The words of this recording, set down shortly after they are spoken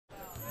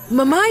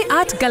Mamai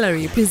Art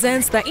Gallery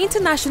presents the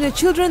International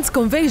Children's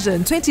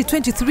Convention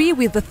 2023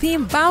 with the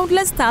theme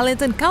Boundless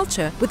Talent and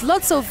Culture, with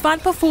lots of fun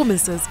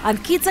performances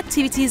and kids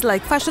activities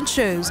like fashion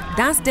shows,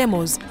 dance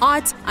demos,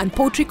 art and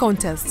poetry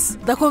contests.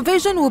 The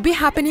convention will be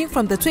happening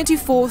from the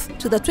 24th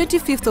to the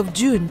 25th of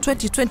June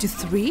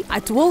 2023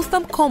 at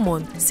Waltham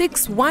Common,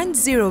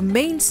 610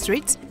 Main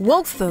Street,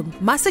 Waltham,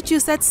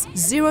 Massachusetts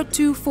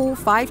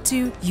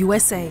 02452,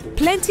 USA.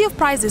 Plenty of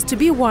prizes to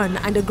be won,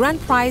 and a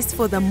grand prize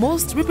for the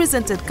most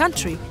represented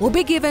country will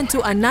be given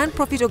to a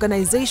non-profit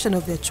organization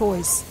of their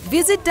choice.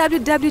 Visit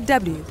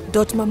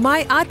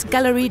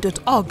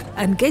www.mamaiartgallery.org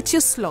and get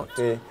your slot.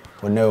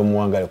 Onewe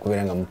muwangala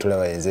kubera nga mutula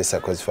bayenzesa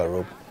cause for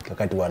rope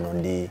kakati wano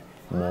ndi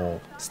mu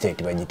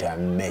state bagita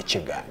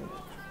Michigan.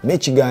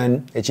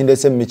 Michigan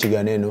ekindese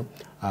Michigan eno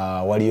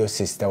waliyo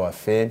sister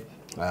waffe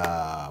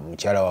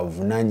mukyala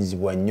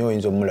wavunanyizibwa nnyo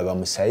oyinza omulaba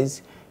mu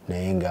size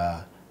naye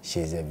nga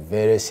she is a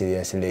very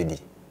serious lady.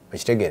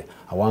 Okitegera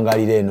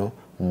awangalira eno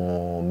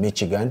mu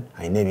Michigan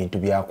ayina ebintu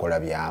byakola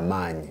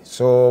by'amaanyi.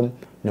 So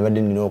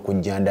nabadde nina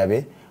okujja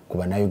ndabe ku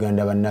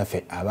bannayuganda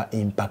bannaffe aba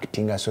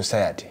impacting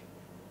society.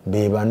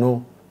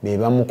 Bebamu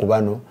ku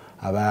bano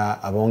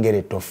abongera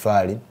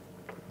ettoffaali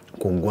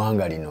ku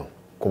ggwanga lino.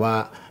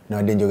 Kuba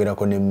nabadde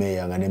njogerako ne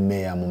meya nga ne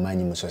meya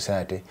amumanyi mu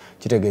society.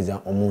 Kitegeeza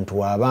omuntu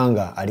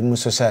wabanga ali mu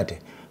society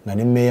nga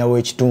ne meya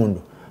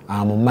w'ekitundu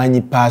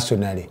amumanyi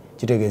personally,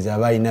 kitegeeza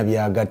aba alina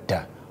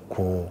byagatta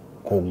ku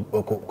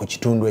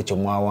kitundu ekyo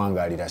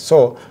mwawangalira.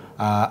 So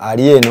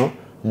ali eno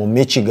mu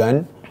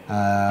Michigan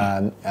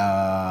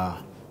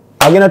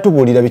agenda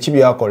tubuulira biki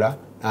byakola,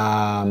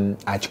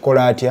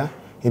 akikola atya,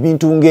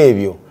 ebintu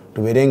ng'ebyo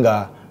tubeere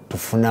nga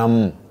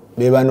tufunamu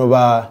be bano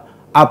ba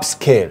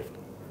upscale.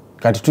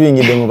 Kati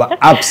tuyingidde mu ba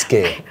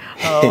upscale.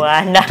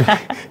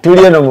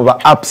 Tuli eno mu ba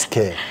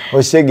upscale.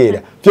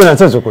 Okitegeera Fiona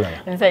nsanze okulaba.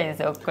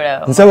 Nsanze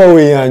okulaba. Nsaba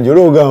weeyanja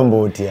olw'ogamba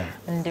otya?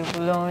 Ndi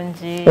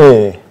bulungi.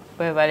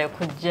 Webale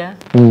kujja.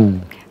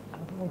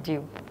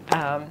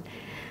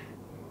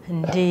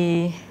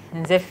 Ndi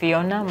nze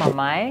Fiona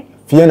Mamai.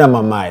 Fiona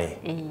Mamai.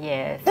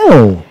 Yes.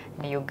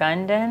 Ni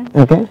Ugandan.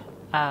 Okay.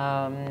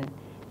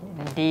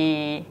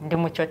 Ndi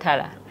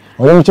Muchotala.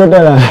 Oli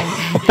Muchotala?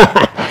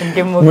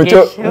 Ndi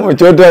Mugishu.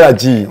 Muchotala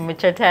ki?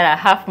 Muchotala,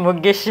 half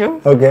Mugishu,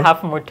 okay,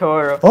 half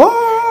Mutoro.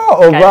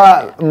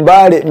 Oba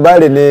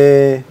mbale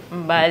ne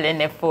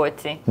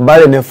 40.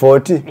 Mbale ne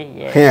 40?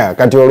 Yes. Yeah,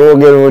 kati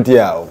olwogera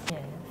otya awo?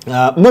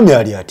 Mami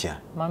ali atya?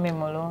 Mami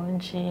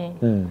mulungi.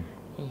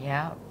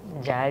 Yeah,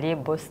 jali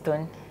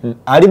Boston.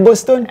 Ali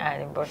Boston?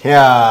 Ali Boston.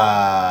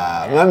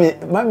 Yeah.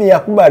 Mami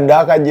yakubadde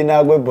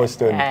akajina gwe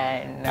Boston.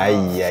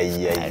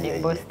 Ali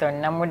Boston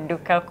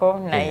namuddukako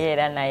naye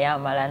era naye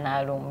amala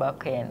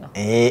n'alumbako eno.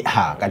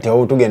 Kati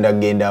awo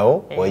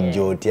tugendawo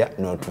wajja otya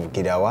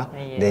n'otuukirawa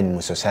then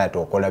mu society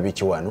okola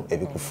biki wano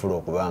ebikufula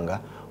okubanga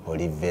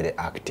oli very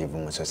active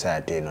mu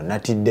society eno.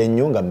 Natidde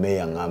nnyo nga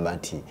meya ngamba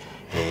nti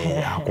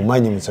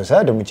akumanyi mu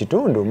society mu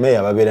kitundu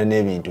meya babeera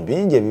n'ebintu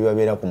bingi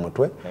ebibabeera ku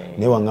mutwe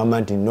naye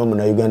wangamba nti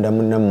n'omunnayuganda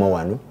munnammwe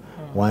wano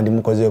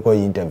wandimukozeeko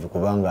interview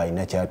kubanga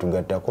alina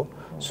kyatugattako,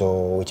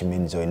 so which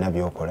means olina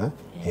byokola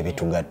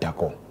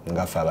ebitugattako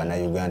ngaffe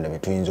abannayuganda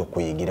betuyinza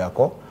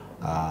okuyigirako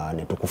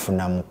ne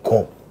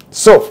tukufunamuko.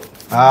 So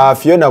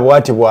Fiona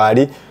bwati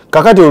bwali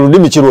kakati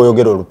olulimi ki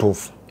lw'oyogera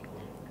olutuufu?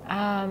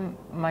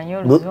 Manyi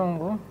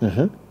Oluzungu,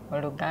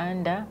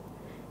 Oluganda,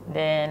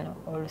 then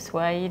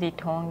Oluswahili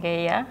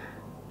tongeya,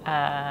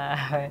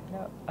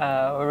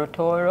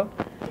 Olutoro,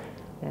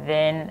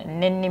 then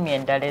n'ennimi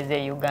endala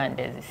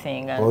ez'Uganda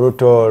ezisinga.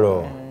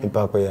 Olutoro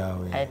empako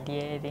yawe?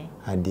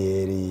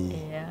 Adyeri.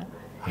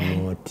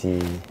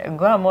 Amoti.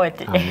 Gwa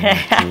Amoti.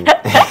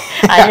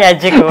 Ani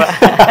ajikuwa.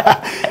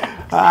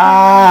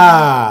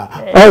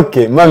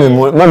 Okay, mami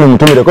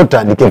mutumire ko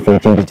tutandike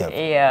ekintu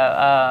kyaffe.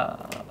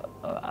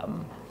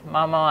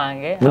 Mama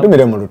wange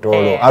mutumire mu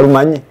Lutoro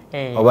alumanyi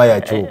oba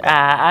yakyuka?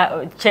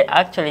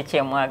 Actually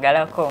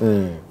kyemwagalako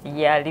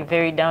yali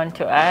very down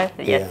to earth,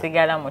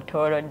 yasigala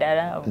Mutoro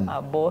ddala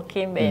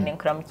abokimbe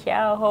nenkula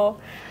mukyaho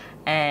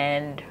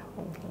and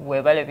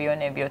webale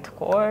byona ebyo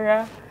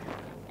tukola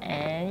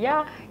and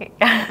yeah.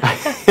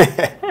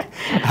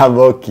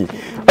 Aboki.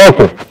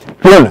 Okay,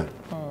 Fiona.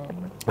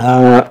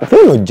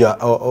 Fiona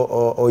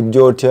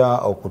ojja otya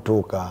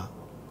okutuuka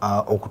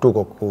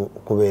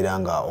okubeera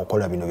nga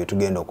okola bino bye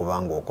tugenda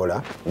okubanga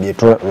okola bye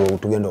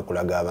tugenda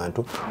okulaga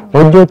abantu,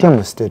 ojja otya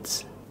mu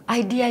States?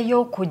 Idea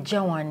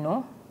y'okujja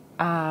wano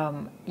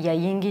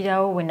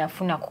yayingirawo we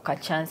nafuna ku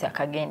kachansi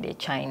akagenda e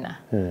China.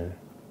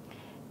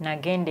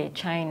 Nagenda e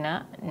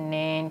China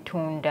ne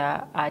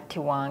ntunda ati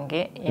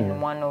wange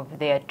in one of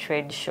their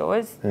trade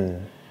shows.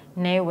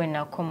 Naye we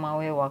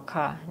nakomawo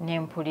ewaka ne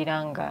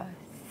mpulira nga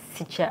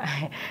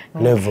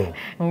level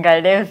nga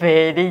level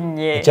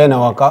erinye. China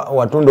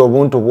watunda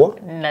obuntu bwo?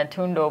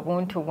 Natunda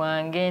obuntu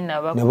bwange ne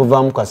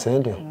buvaamu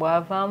kasente?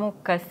 Bwavaamu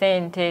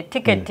kasente,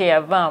 tiketi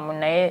yavaamu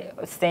naye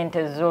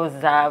sente zo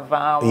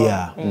zaavaamu.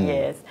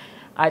 Yes.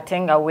 Ate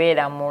nga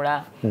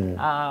weeramula.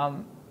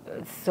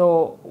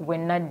 So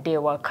when nadde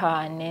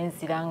ewaka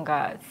nenzira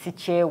nga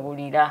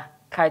sikyewulira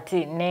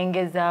kati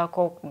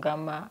nengezaako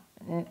okugamba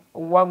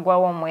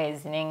waggwawo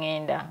omwezi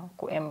nengenda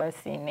ku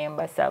embassy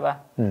nembasaba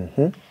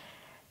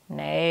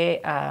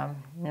naye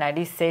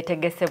nali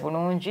seetegese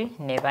bulungi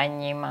ne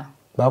banyima.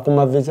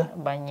 Bakuma visa?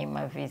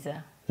 Banyima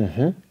visa.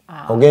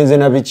 Ogenze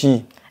na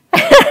biki?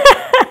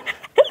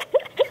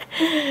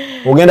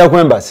 Ogenda ku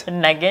embassy?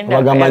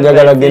 Bagamba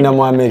njagala genda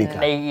mu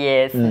America.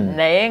 Yes.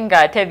 Naye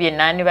ng'ate bye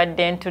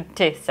nandibadde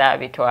ntutte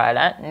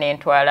saabitwala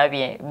nentwala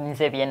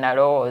nze bye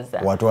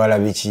nalowooza. Watwala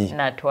biki?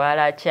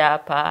 Natwala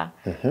kyapa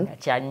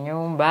kya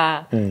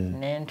nnyumba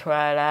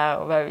nentwala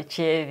oba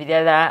biki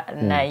ebirala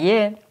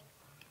naye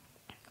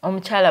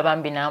omukyala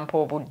bambi nampa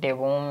obudde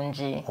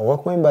bungi.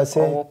 Owaku embassy?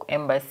 Owaku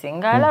embassy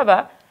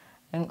ng'alaba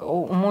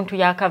omuntu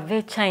yakava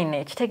e China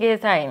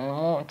ekitegeeza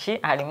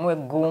alimu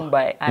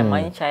eggumba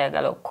amanyi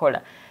kyayagala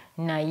okukola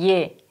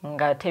naye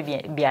ng'ate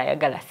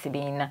byayagala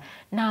sibina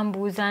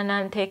nambuuza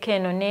nanteeka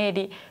eno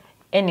n'eri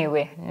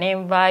anyway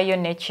nenvaayo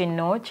ne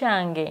kino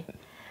kyange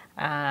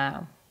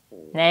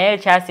naye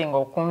ekyasinga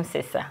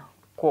okunsesa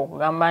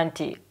kugamba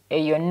nti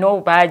eyo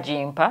no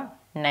baagimpa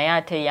naye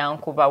ate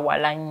yankuba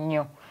wala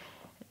nnyo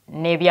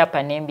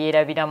n'ebyapa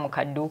nembyerabira mu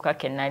kadduuka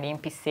ke nali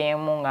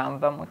mpiseemu nga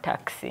nva mu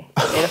taxi.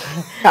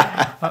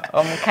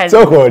 Omukazi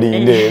sooka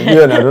olinde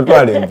byona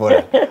tutwala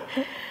empola.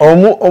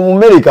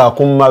 Omumerika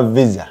akumma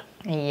visa?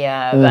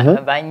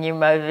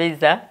 Banyima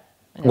visa.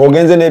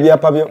 Ng'ogenze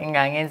n'ebyapa byo?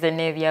 Nga ngenze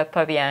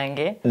n'ebyapa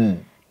byange.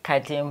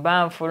 Kati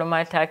mba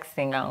nfuluma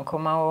taxi nga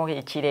nkomawo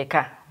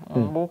ekireka.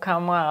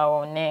 Mbuukamu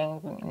awo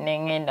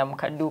nengenda mu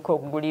kadduuka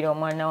okugulira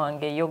omwana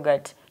wange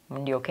yogurt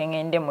ndyoke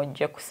ngende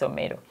mujje ku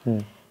ssomero.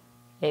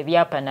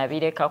 Ebyapa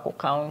nabireka ku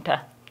counter.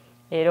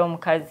 Era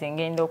omukazi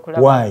ngenda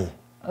okulaba. Why?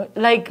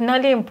 Like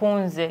nali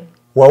mpunze.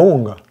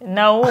 Waunga?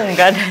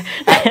 Naunga.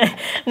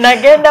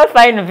 Nagenda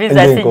fine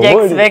visa sijja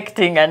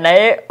expecting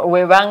naye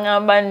we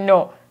bangamba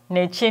no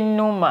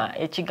nekinnuma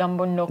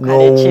ekigambo no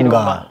kale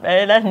kiruma.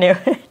 Era ne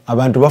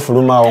abantu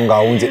bafuluma awo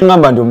ngaawunze.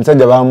 Ngamba nti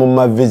omusajja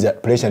bamumma visa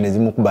pressure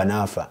nezimukuba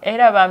n'afa.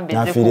 Era bambi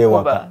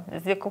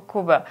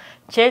zikukuba.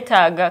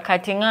 Kyetaaga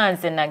kati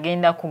nganze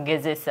nagenda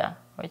kugezesa.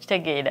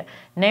 Okitegeera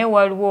naye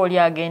waliwo oli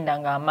agenda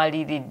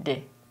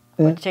ng'amaliridde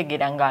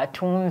okitegeera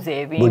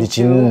ng'atunze ebintu buli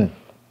kimu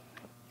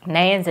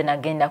naye nze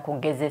nagenda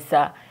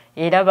kugezesa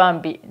era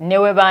bambi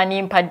newe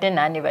baanimpadde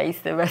naani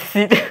bayise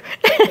basire.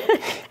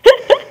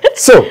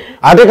 So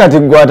ate kati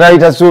gwe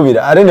atayita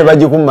suubira ate ne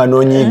bagikumma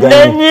n'onyiiga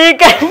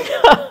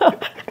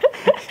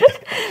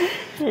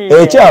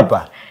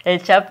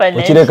ekyapa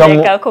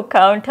nekireka ku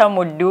counter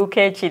mu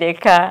dduuka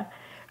ekireka.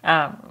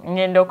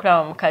 Ngenda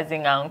okulaba omukazi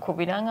nga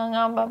nkubira nga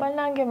ngamba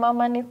bannange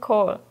mama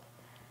Nicole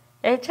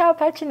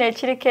ekyapa kino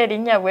ekiriko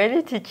erinnya bwe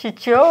riti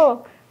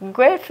kikyo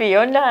gwe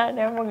Fiona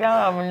ne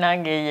mugamba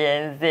munnange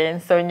yenze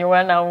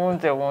nsonyiwa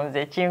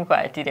nawunzewunze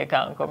kinkwatire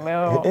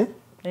kankomewo.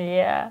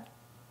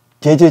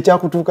 Kyekyo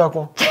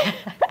ekyakutuukako?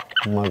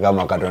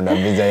 Mugamba Katonda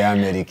visa ya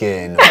Amerika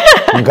eno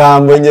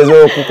nkambwe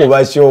njeza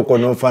okukuba kyoko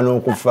n'ofa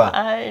n'okufa.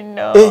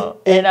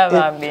 Era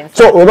bambi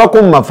so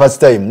webakumma first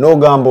time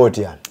n'ogamba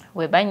otya?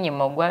 We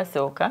banyima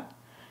ogwasooka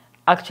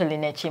actually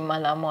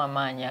nekimalamu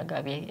amaanyi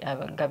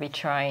agabi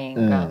trying.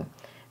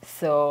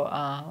 So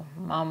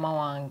mama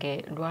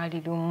wange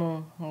lwali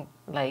lumu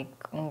like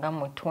nga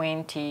mu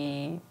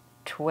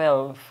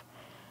 2012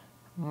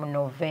 mu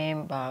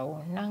November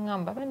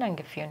nangamba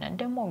banange Fiona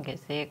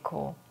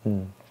ndemwogezeeko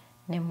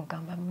ne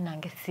mugamba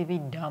munange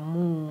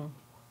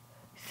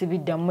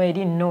sibiddamu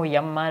eri no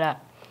yammala.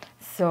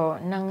 So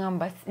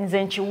nangamba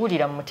nze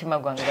nkiwulira mu mutima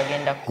gwange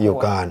gagenda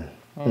kuwa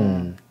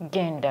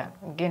genda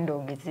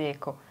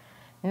ogezeeko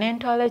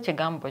nentwala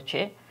ekigambo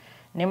kye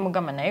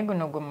nemugamba naye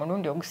guno gwe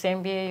mulundi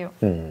ogusembyeyo.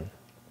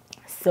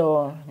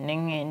 So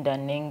nengenda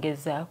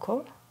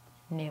nengezaako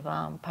ne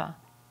bampa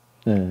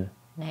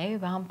naye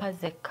bampa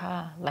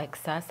zekka like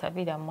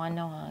saasabira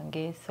mwana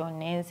wange. So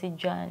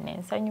nenzija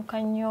nensanyuka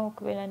nnyo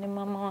okubeera ne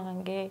mama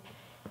wange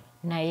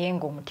naye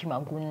ng'omutima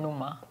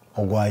gunnuma.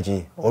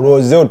 Ogwaki?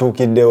 Olowooze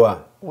otuukiddewa?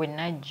 We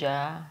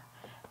najja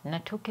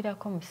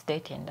natuukirako mu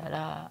state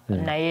endala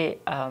naye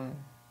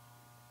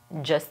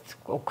just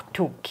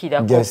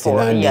okutuukirako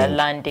for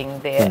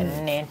landing there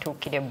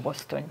nentuukira e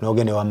Boston.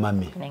 N'ogende wa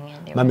mami?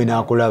 Mami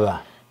n'akulaba?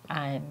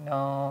 I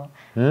know.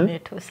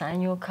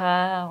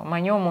 Netusanyuka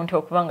omanyi omuntu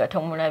okuba nga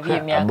tomulabye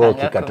emyaka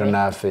nga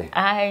katonafe.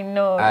 I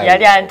know.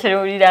 Yali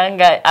antunuulira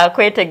nga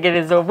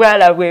akwetegereza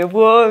obwala bwe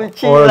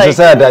bwoki.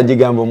 Society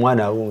agigamba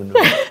omwana wuno.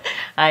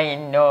 I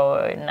know.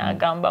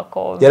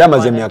 Nagambako. Yali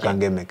amaze emyaka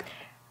ng'emeka?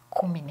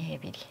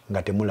 12.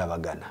 Nga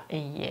temulabagana?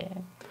 Yeah.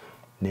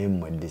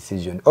 Name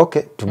decision.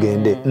 Okay,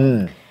 tugende.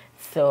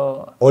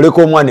 So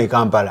oleko omwana e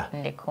Kampala?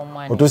 Ndeko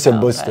omwana. Otuuse e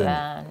Boston?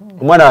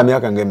 Omwana wa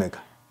myaka ng'emeka?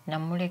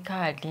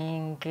 Namuleka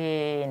alinga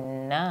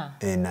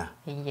ena.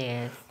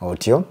 Yes.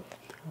 Otyo?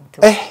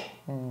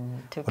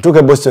 Otuuka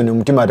e Boston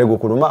omutima ate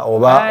gukuluma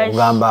oba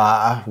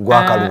ogamba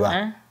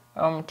gwakaluba?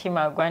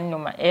 Omutima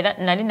gwannuma. Era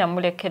nali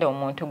namulekera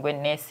omuntu gwe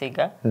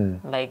neesiga.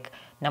 Like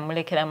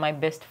namulekera my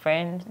best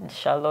friend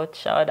Charlotte,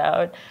 shout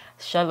out.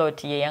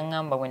 Charlotte ye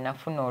yaŋŋamba bwe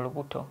nafuna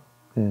olubuto.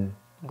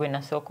 gwe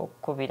nasooka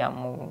okukubira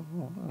mu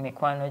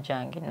mikwano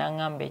gyange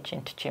n'aŋŋamba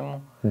ekintu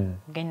kimu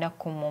genda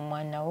kukuuma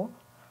omwana wo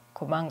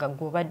kubanga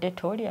gw'obadde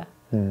tolya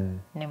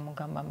ne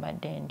mugamba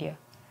mbadde ndya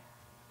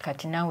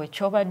kati naawe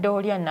ky'obadde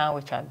olya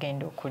naawe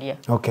kyagenda okulya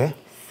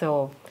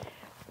so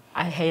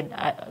I had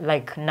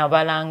like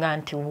nabalanga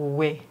nti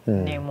wuwe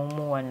ne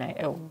mumuwa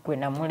gwe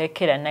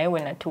namulekera naye we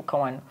natuuka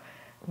wano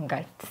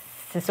nga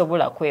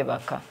sisobola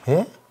kwebaka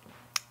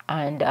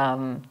and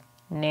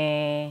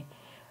ne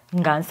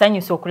nga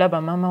nsanyusa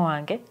okulaba maama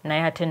wange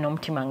naye ate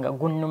n'omutima nga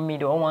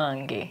gunnumira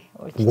owange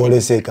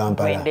gwolese e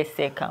Kampala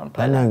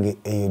banange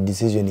eyo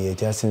decision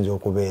yekyasinza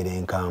okubeera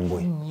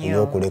enkambwe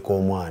ey'okuleka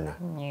omwana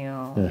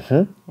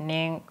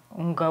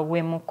nga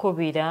we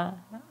mukubira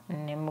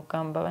ne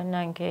mugamba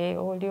banange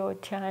oli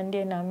otya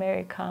ndi in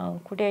America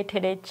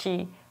nkuleetere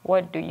ki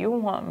what do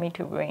you want me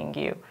to bring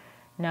you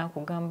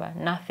nakugamba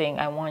nothing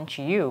I want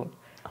you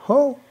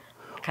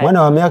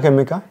mwana wa myaka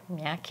emeka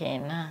myaka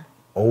 4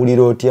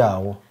 owulira otya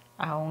awo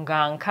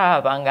nga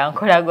nkaaba nga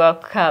nkola gwa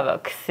kukaaba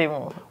ku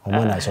ssimu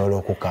omwana asobola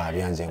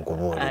okukaabya nze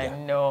nkubuulira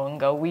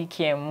nga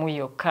wiiki emu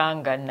yokka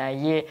nga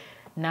naye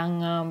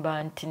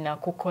n'aŋŋamba nti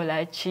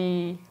nakukola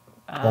ki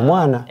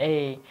omwana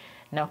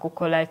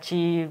nakukola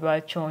ki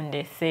lwaki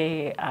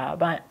ondese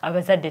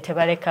abazadde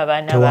tebaleka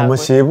baana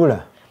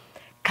tewamusiibula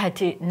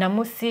kati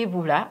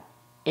namusiibula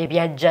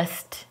ebya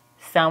just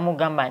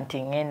saamugamba nti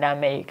ŋŋenda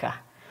America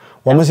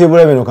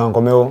wamusiibula bino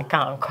kankomewo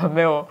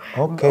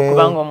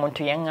kubanga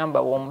omuntu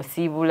yaŋŋamba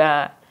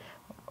womusiibula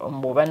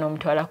bw'oba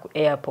n'omutwala ku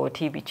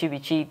airport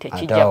biki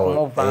tekijja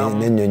kumuvaamu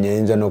n'ennyonyi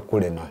eyinza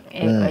n'okukulema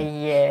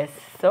yes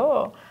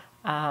so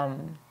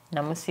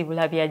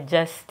namusiibula bya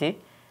just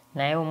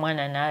naye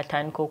omwana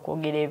n'atandika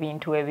okwogera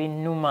ebintu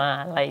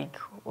ebinnuma like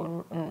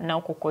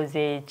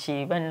nakukoze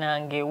eki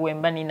bannange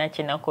wemba nina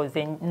kye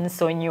nakoze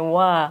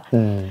nsonyiwa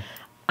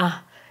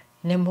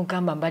ne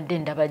mugamba mbadde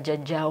ndaba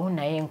jjajjaawo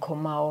naye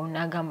nkomawo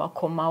n'agamba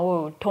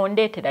komawo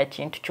tondeetera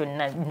kintu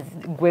kyonna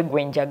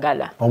gwe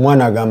njagala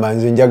omwana agamba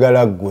nze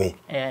njagala ggwe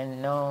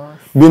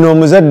bino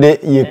omuzadde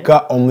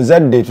yekka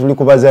omuzadde tuli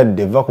ku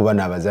bazadde va kuba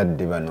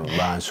n'abazadde bano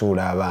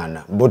bansuula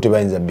abaana bo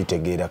tebayinza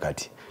bitegeera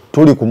kati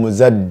tuli ku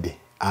muzadde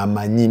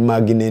amanyi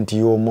maginenti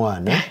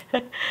y'omwana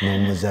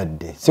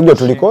n'omuzadde sigwe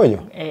tuliko oyo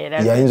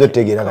yayinza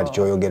otegeera kati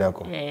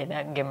kyoyogerako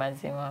ge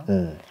mazima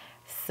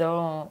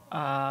so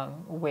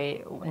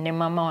ne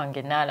maama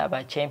wange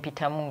n'alaba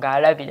kyempitamu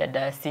ng'alabira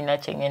ddala siina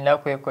kye ŋŋenda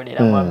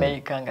kwekolera mu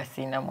America nga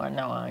siina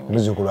mwana wange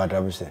muzzukulu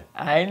atabuse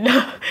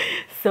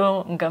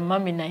so nga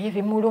mami naye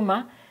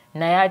bimuluma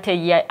naye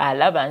ate ye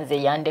alaba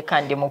nze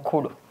yandeka ndi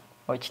mukulu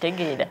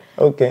okitegeera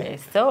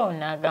so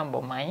n'agamba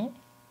omanyi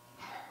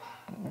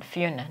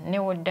Fiona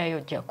newoddayo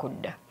ojja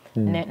kudda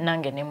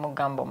nange ne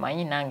mugamba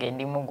omanyi nange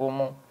ndi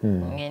mugumu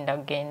ŋŋenda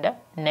genda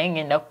naye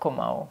ŋŋenda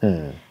kukomawo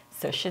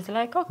so she's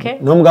like okay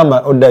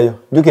nomugamba oddayo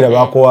jukira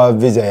bakuwa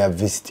visa ya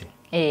visit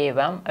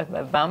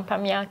bampa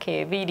myaka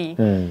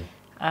 2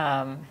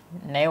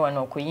 naye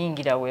wano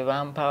okuyingira we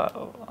bampa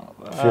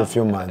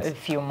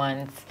few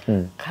months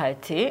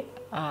kati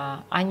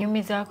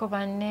anyumizaako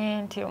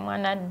banne nti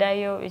omwana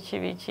addayo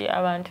ekibiki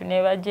abantu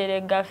ne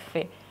bajere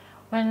gaffe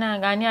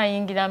bannange ani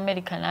ayingira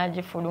America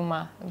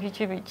n'agifuluma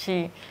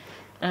biki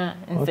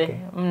nze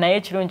naye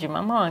ekirungi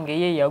maama wange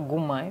ye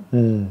yaguma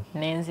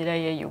n'enzira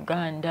ye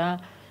Uganda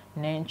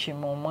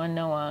n'enkima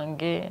omwana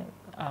wange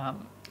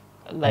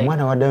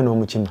omwana waddayo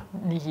n'omukima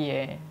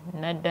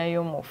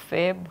naddayo mu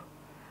Feb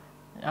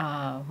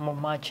mu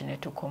March ne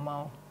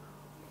tukomawo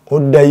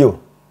oddayo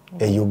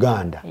e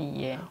Uganda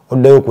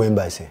oddayo ku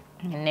embassy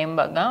ne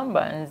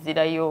mbagamba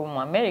nzirayo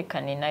mu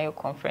America ninayo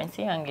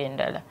conference yange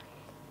endala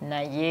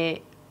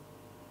naye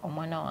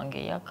omwana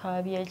wange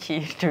yakaabye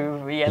ekintu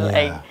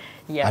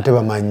ate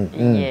bamanyi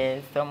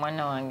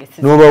omwana wange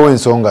n'obawo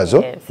ensonga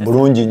zo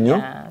bulungi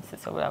nnyo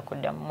sisobola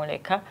kudda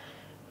mumuleka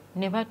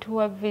ne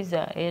batuwa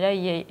visa era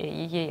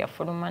ye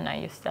yafuluma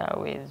nayo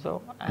ssaawa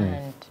ezo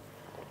and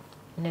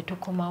ne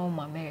tukomawo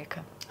mu America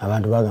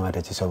abantu bagamba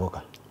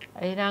tekisoboka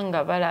era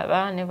nga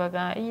balaba ne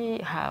bagamba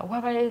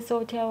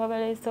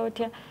wabaleese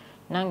otya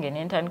nange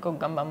ne ntandika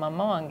okugamba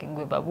maama wange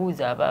gwe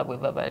babuuza abaabwe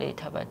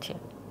babaleeta batya.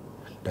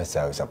 That's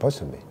how it's supposed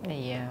to be.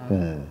 Yeah.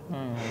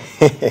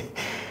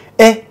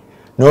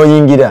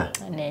 N'oyingira?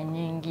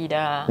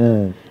 Nenyingira.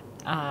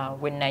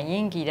 When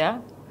nayingira,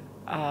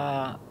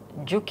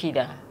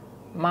 jukira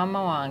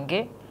mama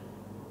wange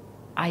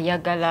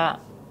ayagala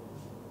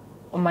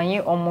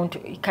omanyi omuntu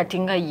kati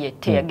nga ye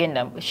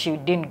teyagenda, she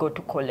didn't go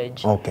to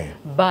college. Okay.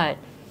 But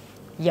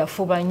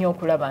yafuba nnyo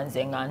okulaba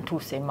nze nga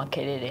ntuuse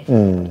Makerere.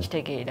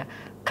 Kitegeera.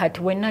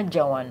 Kati we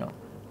najja wano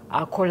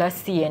akola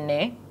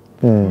CNA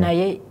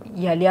naye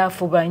yali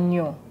afuba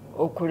nnyo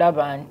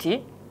okulaba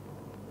nti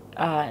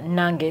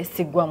nange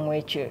sigwa mu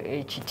ekyo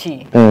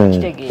ekiti.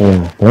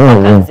 Kitegeera.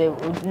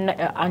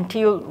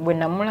 Until we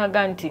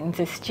namulaga nti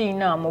nze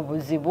sikiina mu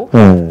buzibu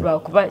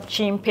lwakuba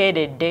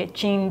kimpeeredde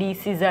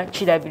kindiisiza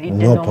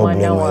kirabiridde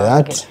n'omwana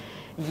wange.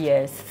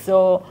 Yes.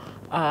 So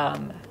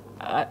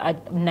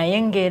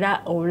naye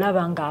ng'era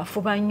olaba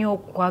ng'afuba nnyo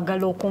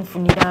okwagala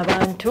okunfunira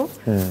abantu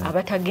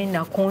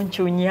abatagenda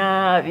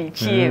kuncunya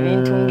biki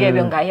ebintu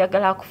ng'ebyo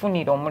ng'ayagala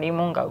kufunira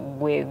omulimu nga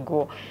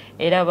gwego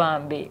era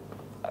bambi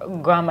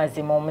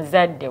gw'amazima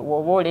omuzadde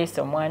w'oba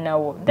oleese omwana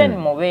wo then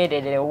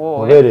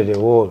mubeererewo.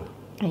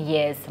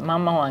 Yes,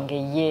 mama wange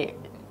ye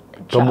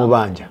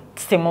tomubanja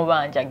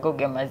simubanja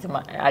goge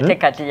mazima ate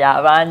kati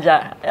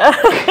yabanja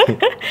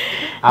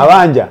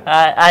abanja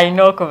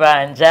alina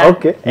okubanja.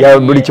 Okay, ya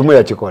buli kimu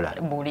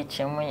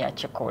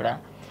yakikola.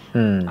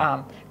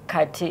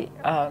 Kati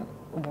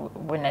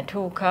bwe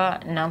natuuka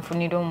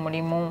nanfunira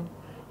omulimu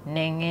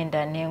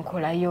nengenda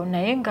nenkolayo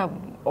naye nga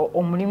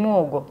omulimu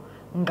ogwo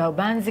nga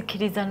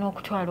banzikiriza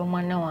n'okutwala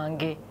omwana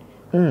wange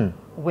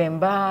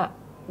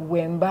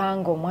wemba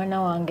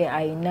ng'omwana wange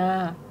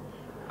ayina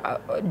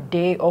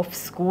day off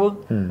school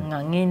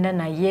nga ngenda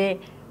naye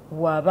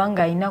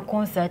wabanga ayina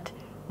concert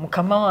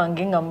mukama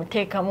wange nga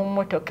muteeka mu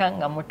mmotoka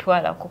nga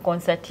mutwala ku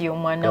concert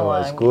y'omwana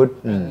wange.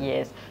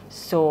 Yes,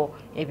 so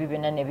ebyo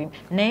byonna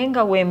naye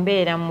nga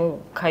wembeera mu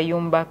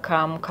kayumba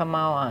ka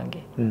mukama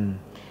wange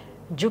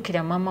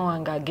jjukira mama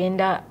wange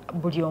agenda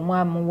buli omu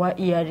amuwa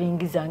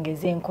earring zange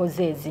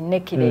zenkoze ezi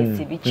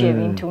necklace biki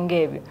ebintu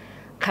ng'ebyo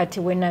kati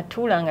we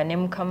natuulanga ne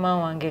mukama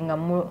wange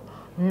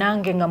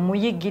nange nga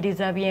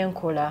muyigiriza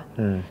byenkola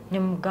ne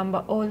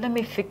mugamba oh let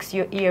me fix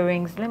your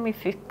earrings, let me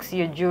fix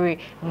your jewelry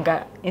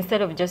nga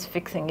instead of just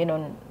fixing it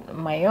on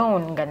my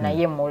own nga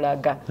naye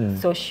mulaga.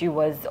 So she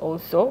was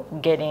also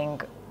getting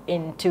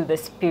into the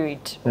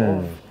spirit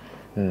of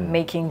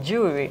making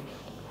jewelry.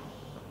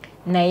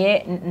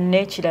 Naye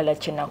n'ekirala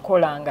kye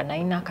nakolanga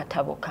nalina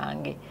akatabo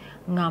kange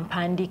nga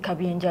mpandiika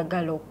bye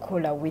njagala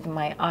okukola with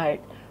my art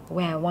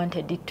where I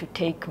wanted it to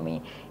take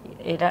me.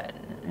 Era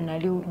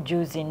nali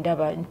juzi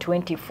ndaba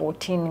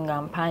 2014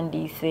 nga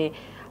mpandiise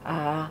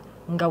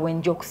nga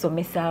wenja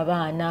okusomesa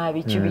abaana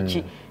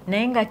biki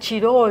naye nga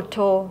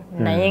kirooto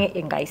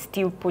naye nga I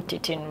still put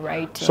it in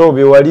writing. So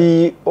bye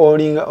wali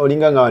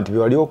olinga nga nti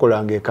bye wali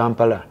okolanga e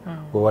Kampala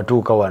bwe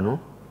watuuka wano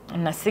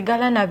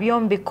nasigala nabyo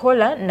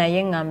mbikola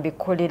naye nga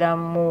mbikolera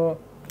mu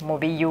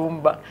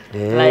biyumba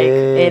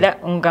like era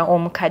nga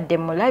omukadde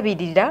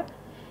mulabirira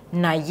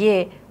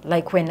naye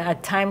like when a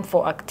time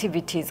for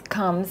activities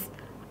comes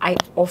I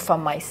offer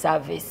my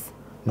service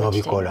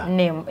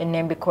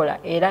nembikola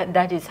era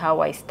that is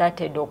how I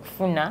started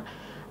okufuna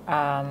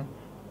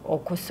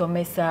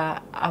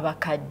okusomesa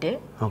abakadde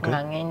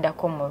nga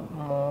ngendako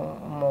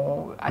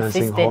mu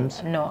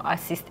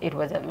it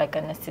was like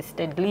an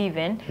assisted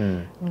living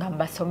nga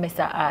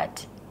mbasomesa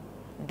art.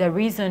 The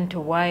reason to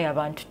why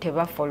abantu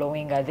teba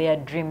following their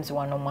dreams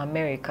wano mu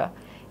America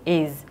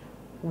is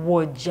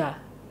woja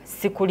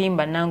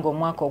sikulimba nange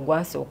omwaka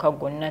ogwasooka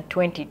gwonna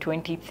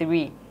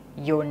 2023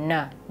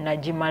 yonna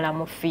najimala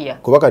mu fear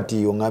kuba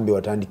kati ongambe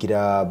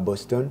watandikira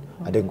Boston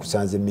ate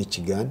nkusanze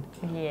Michigan.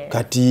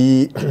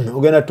 Kati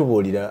ogenda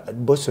tubuulira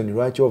Boston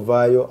lwaki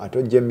ovaayo ate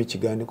ojje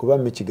Michigan kuba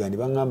Michigan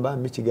bangamba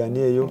Michigan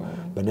eyo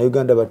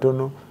bannayuganda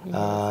batono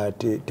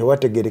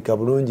tewategereka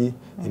bulungi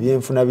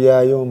ebyenfuna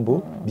byayo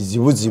mbu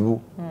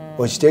bizibuzibu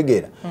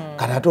okitegeera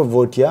kati ate ova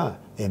otya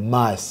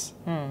emass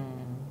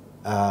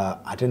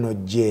ate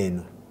nojje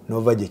eno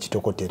nova gye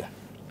kitokotera.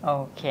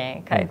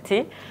 Okay,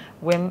 kati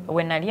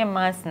when nali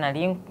emass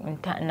nali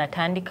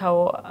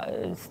natandikawo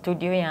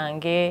studio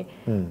yange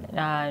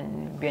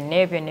byonna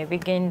ebyo ne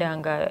bigenda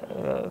nga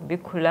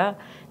bikula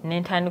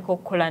nentandika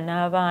okukola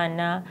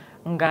n'abaana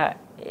nga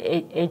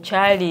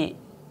ekyali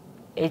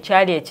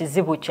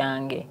ekizibu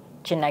kyange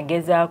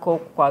kinagezaako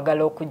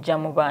okwagala okujja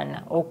mu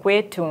baana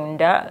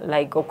okwetunda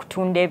like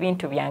okutunda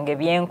ebintu byange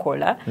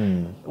byenkola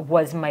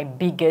was my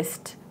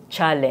biggest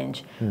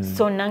challenge.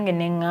 So nange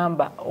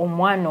nengamba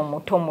omwana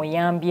omuto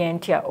muyambye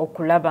ntya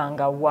okulaba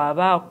nga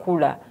waba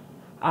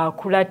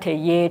akula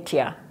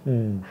teyeetya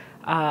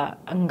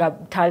nga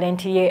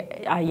talent ye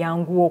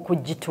ayanguwa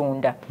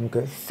okugitunda.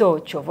 So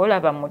kyova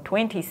olaba mu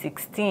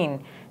 2016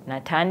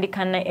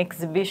 natandika na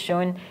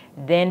exhibition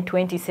then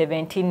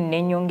 2017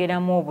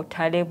 nenyongeramu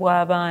obutale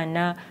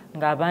bw'abaana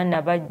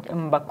ng'abaana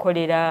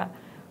mbakolera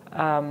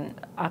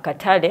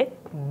akatale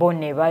bo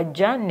ne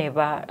bajja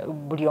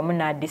buli omu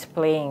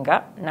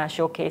nadisplayinga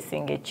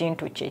nashowcasinga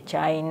ekintu kye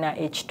kyalina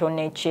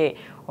ekitone kye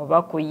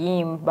oba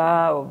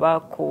kuyimba oba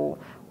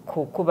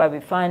kukuba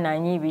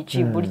bifaananyi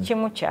biki buli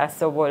kimu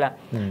kyasobola.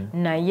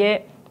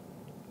 Naye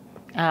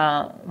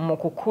mu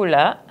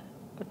kukula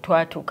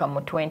twatuuka mu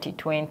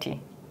 2020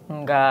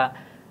 nga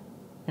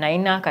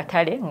nalina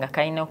akatale nga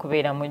kalina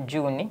okubeera mu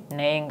June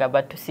naye nga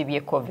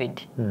batusibye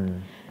COVID.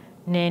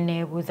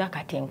 Neneebuuza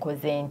kati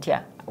nkoze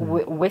ntya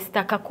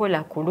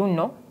wesitakakola ku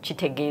luno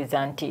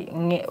kitegeeza nti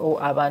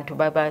abantu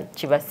baba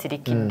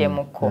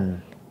kibasirikiddemuko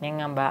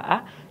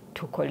neŋŋamba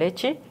tukole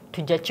ki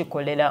tujja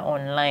kikolera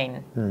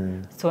online.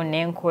 So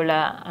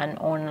nenkola an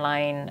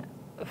online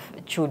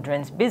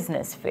children's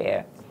business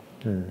fair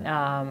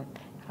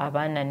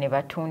abaana ne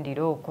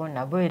batundira okwo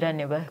nabo era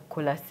ne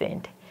bakola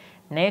ssente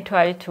naye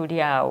twali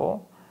tuli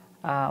awo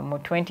mu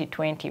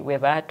 2020 we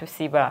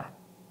baatusiba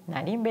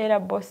nali mbeera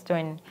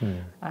Boston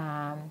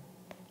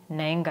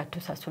naye nga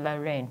tusasula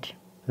rent.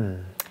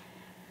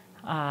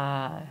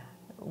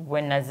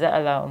 Bwe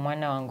nazaala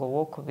omwana wange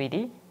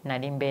owokubiri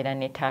nali mbeera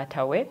ne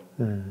taata we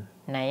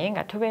naye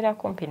nga tubeera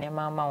kumpi ne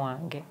maama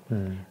wange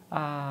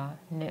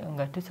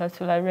nga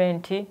tusasula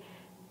renti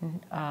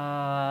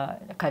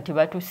kati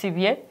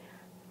batusibye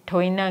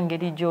toyina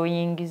ngeri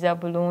gy'oyingiza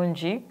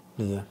bulungi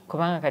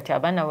kubanga kati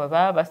abaana bwe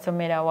baba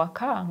basomera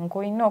waka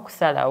nkoyina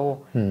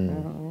okusalawo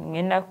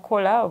ngenda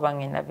kukola oba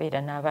ngenda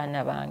beera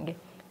n'abaana bange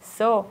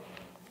so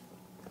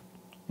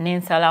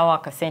nensalawo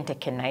akasente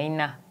ke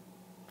nayina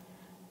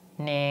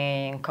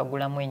ne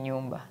nkagulamu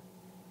ennyumba.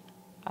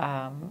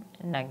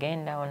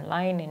 Nagenda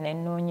online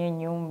nenoonya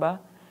ennyumba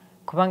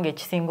kubanga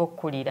ekisinga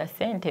okukulira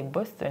sente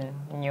Boston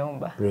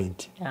nyumba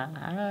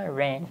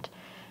rent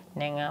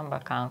neŋŋamba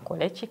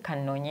kankole ki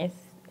kanoonye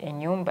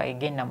ennyumba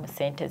egenda mu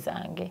sente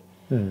zange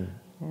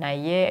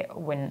naye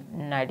bwe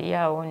nali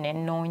awo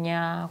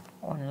nenoonya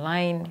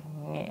online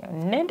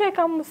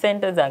nenteekamu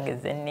sente zange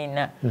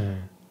zennina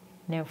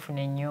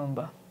nenfuna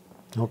ennyumba.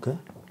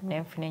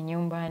 Nenfuna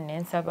ennyumba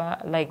nensaba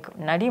like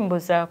nali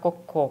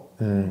mbuzaako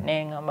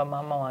neŋŋamba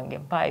maama wange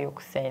mpaayo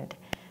ku sente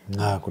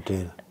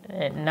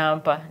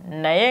nampa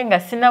naye nga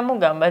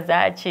sinamugamba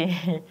zaaki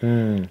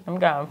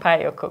namugamba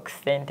mpaayo ku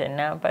sente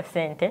nampa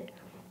sente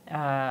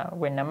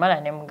bwe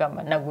namala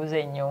nemugamba naguza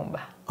ennyumba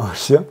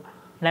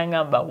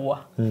nangamba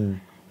wa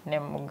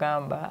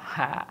nemugamba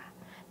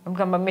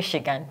nemugamba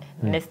Michigan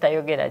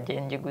nesitayogera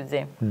gye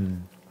njiguze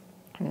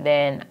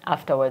then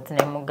afterwards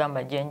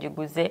nemugamba gye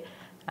njiguze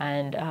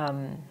and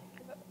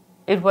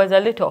it was a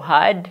little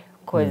hard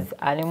because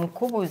ali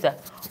mukubuza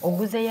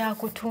oguze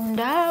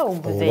yakutunda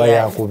oguze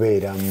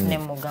yakubeeramu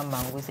nemugamba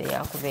nguze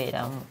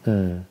yakubeeramu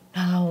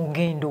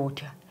ogenda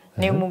otya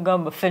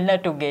nemugamba ffenna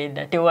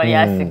tugenda tewali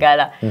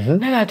asigala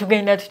naye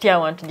tugenda tutya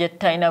awantu gye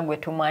tutalina gwe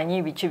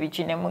tumanyi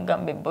biki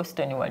nemugamba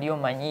Boston wali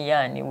omanyi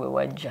yaani we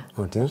wajja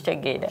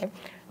kitegeera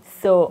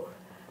so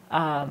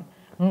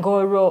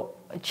ng'olwo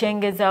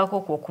kyengezaako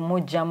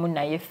okumuggyamu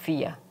naye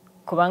fear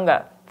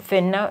kubanga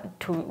ffenna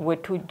we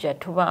tujja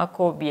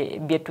tubaako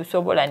bye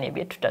tusobola ne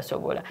bye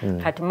tutasobola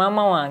kati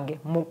maama wange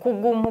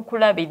mukugu mu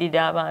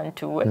kulabirira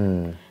abantu we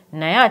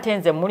naye ate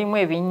nze mulimu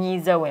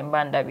ebinyiiza we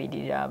mba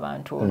ndabirira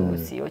abantu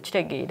oluusi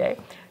okitegeera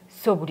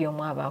so buli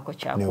omu abaako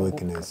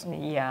kyakuguka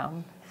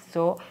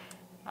so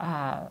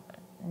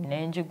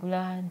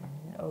nenjigula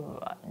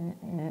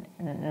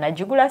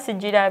nagigula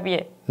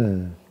sigirabye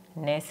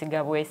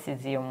nesiga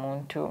bwesizi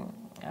omuntu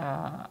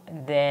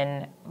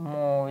then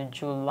mu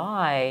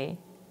July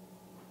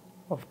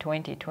of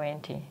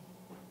 2020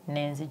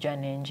 nenzija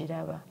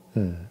nenjiraba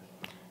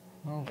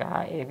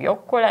nga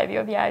ebyokukola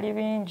byo byali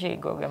bingi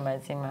goge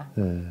mazima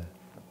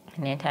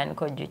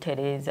nentandika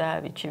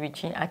ogitereeza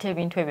biki ate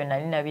ebintu ebyo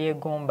nali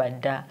nabyegomba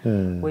dda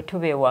bwe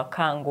tuba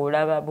ewaka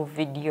ng'olaba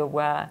buvidiyo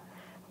bwa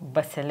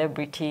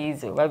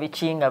celebrities oba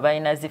biki nga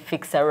balina zi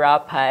fixer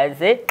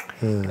rappers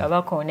nga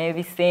bakoona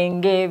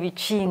ebisenge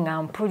biki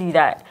nga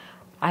mpulira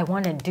I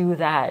want to do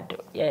that.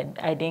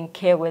 I didn't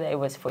care whether it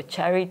was for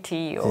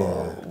charity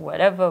or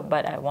whatever,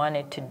 but I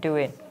wanted to do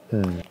it.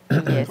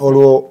 Yes.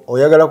 Olwo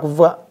oyagala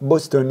kuva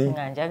Boston?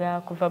 Nga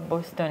njagala kuva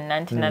Boston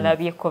nanti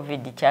nalabye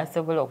COVID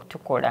kyasobola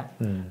okutukola.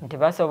 Nti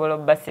basobola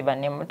obbasiba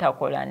ne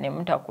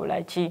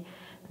mutakola ki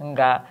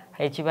nga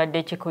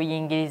ekibadde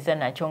kikuyingiriza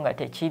nakyo nga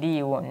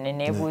tekiriiwo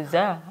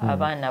neneebuuza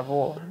abaana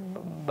bo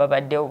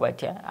babaddewo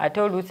batya.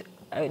 Ate oluusi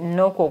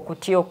n'okwo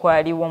okutya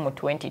okwaliwo mu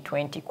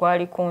 2020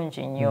 kwali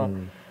kungi nnyo.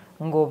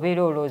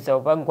 Ng'obeera olowooza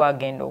oba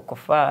gwagenda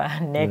okufa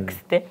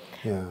next.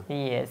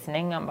 Yes,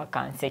 neŋŋamba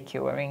can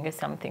securing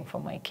something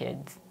for my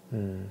kids.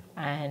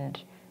 And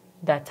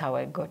that's how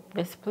I got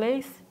this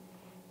place.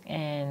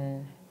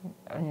 And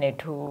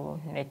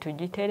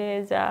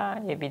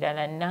netugitereeza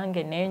ebirala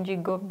nange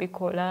nenjigo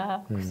bikola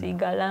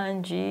kusiiga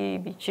langi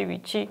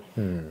biki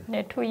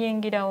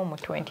netuyingirawo mu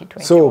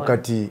 2021. So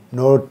kati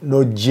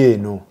nojja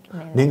eno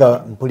naye nga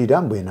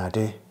mpulira mbwena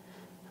ate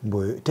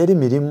teri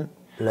mirimu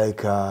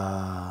like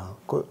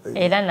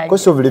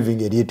cost of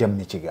living eriyita mu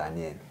Michigan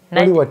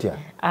eno oli watya?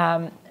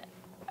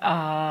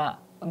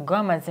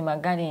 Gwamazima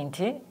gali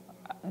nti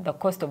the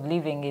cost of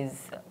living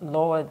is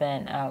lower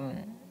than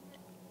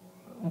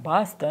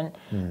Boston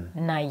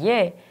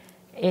naye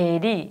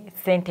eri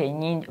sente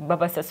nyingi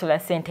babasasula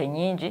sente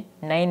nyingi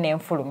naye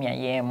n'enfulumya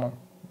y'emu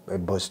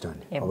Boston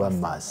oba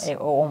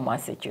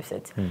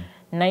Massachusetts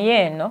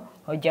naye eno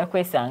ojja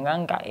kwesanga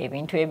nga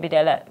ebintu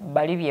ebirala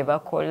bali bye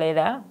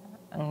bakolera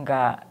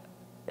nga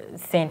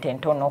sente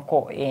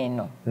ntonoko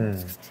eno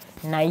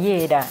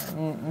naye era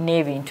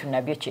n'ebintu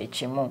nabyo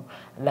kyekimu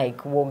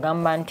like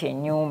wogamba nti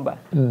ennyumba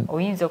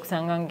oyinza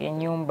okusanga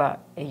ng'ennyumba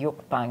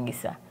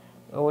ey'okupangisa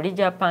oli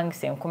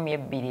gyapangisa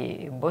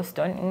 2,000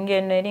 Boston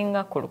ng'eno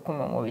eringa ku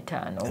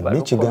 1,500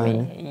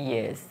 Michigan.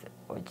 Yes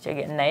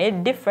naye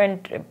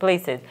different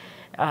places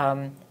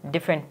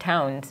different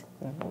towns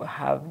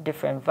have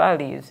different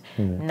values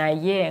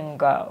naye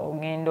nga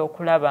ogenda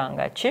okulaba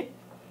nga ki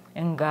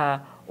nga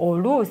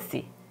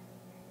oluusi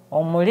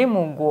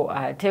omulimu gwo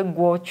ate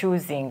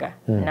gw'okyuzinga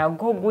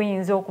nagwo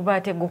guyinza okuba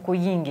ate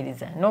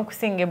gukuyingiriza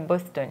n'okusinga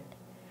Boston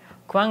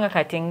kubanga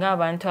kati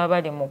ng'abantu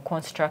abali mu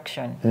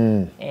construction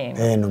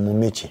eno mu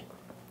miki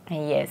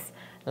yes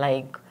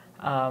like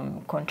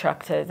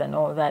contractors and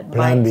all that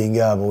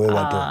plumbing abo we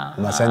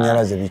bato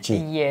masanyalaze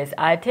biki yes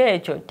ate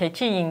ekyo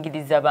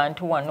tekiyingiriza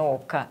bantu wano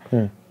wokka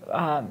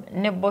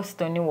ne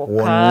Boston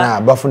wokka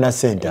wonna bafuna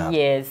sente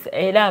yes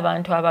era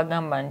abantu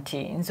abagamba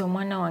nti nze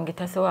omwana wange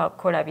tasobola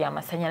kukola bya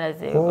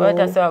masanyalaze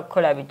tasobola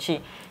kukola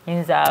biki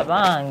nze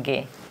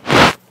abange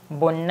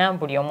bonna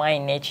buli omu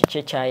alina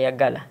ekikye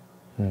kyayagala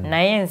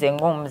naye nze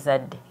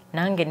ng'omuzadde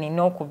nange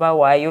nina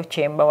okubawaayo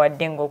kyemba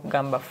wadde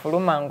ng'okugamba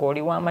fuluma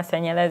ng'oli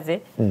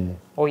w'amasanyalaze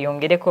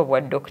oyongereko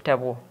obwa dokita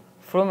bwo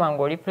fuluma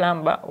ng'oli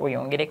plumber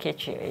oyongereko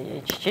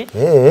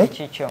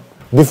ekikyo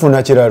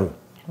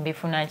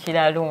bifuna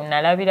kiralu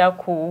nalabira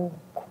ku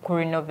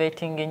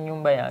renovating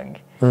ennyumba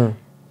yange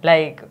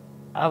like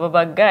abo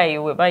bagayi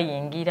we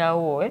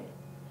bayingirawo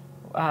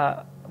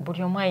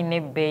buli omu alina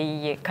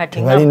ebbeeyi ye kati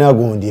tebalina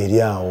gundi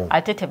eri awo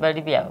ate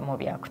tebali mu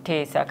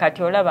byakuteesa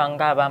kati olaba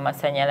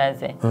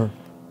ng'ab'amasanyalaze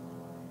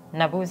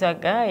nabuuza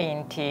gayi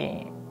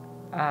nti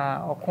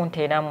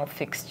okunteeramu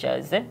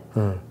fixtures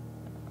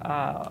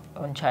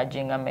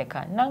oncharginga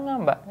meka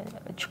nangamba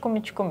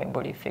 100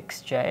 buli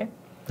fixture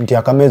nti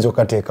akameezi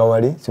okateeka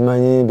wali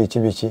simanyi biki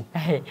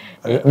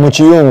mu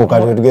kiyungu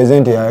kati tugeze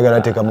nti ayagala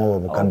ateekamu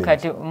obukabinet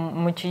kati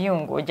mu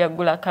kiyungu ojja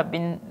kugula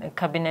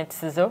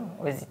cabinets zo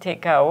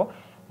oziteekaawo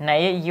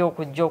naye yo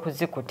okujja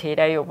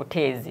okuzikuteerayo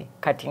obuteezi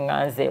kati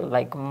nganze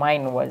like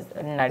mine was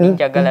nali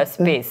njagala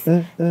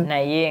space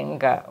naye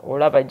nga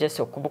olaba just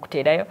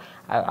okubukuteerayo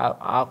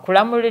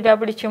akulamulira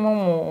buli kimu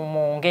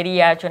mu ngeri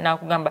yakyo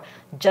n'akugamba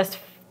just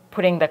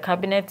putting the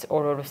cabinets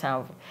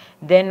olusanvu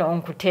then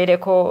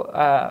onkuteereko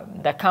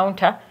the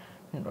counter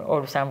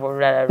olusanvu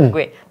olulala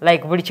lugwe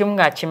like buli kimu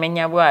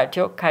ng'akimenya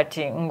bw'atyo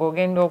kati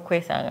ng'ogenda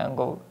okwesanga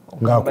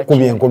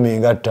ng'akukubye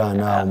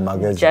 15 mu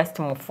magezi just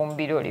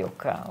mufumbiro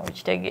lyokka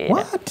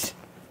okitegeera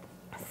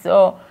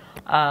so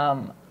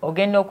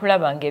ogenda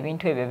okulaba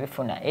ng'ebintu ebyo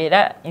bifuna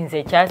era nze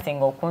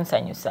ekyasinga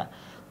okunsanyusa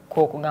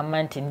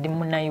kwokugamba nti ndi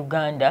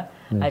Munnayuganda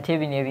ate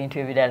bino ebintu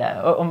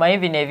ebirala omanyi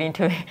bino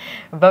ebintu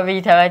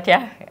babiyita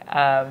batya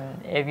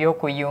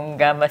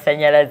ebyokuyunga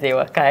amasanyalaze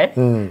ewaka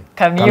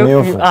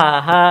kamyufu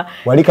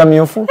wali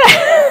kamyufu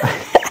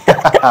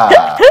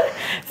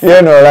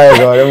Fiona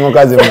olaga wali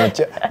mukazi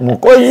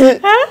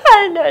mukozi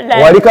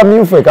wali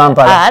kamyufu e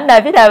Kampala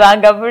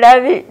nabirabanga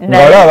bulabi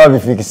ng'olaba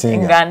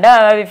babifikisinga nga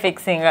ndaba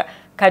babifikisinga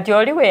kati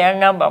oli we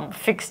yangamba mu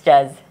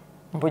fixtures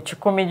mbu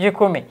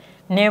 10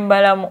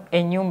 nembalamu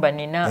ennyumba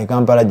nina e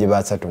Kampala gye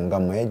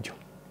basatungamu egyo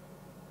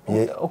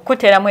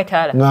okuteeramu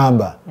etaala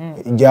ngamba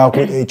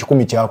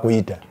 10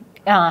 kyakuyita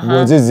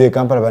ng'ozizza e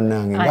Kampala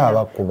bannange nga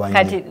bakubanye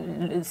kati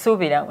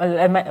suubira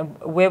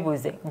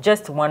weebuuze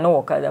just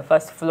wanowoka the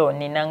first floor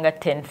ninanga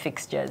 10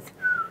 fixtures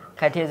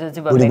kati ezo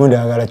ziba buli gundi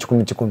ayagala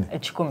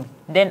 10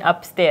 then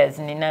upstairs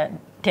nina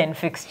 10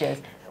 fixtures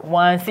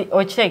wansi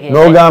okitegeera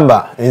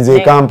n'ogamba nze e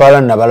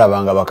Kampala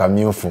nabalabanga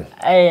bakamyufu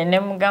ne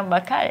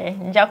mugamba kale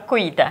nja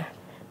kukuyita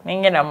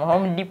nengenda mu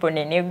Home Depot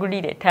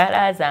neneegulira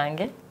etaala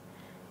zange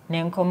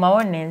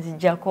nenkomawo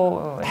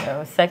nenzijjako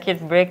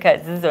circuit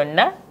breakers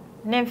zonna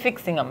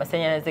nenfixing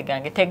amasanyalaze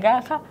gange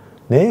tegaaka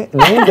naye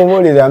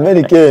nkobuulira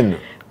America eno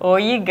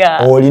oyiga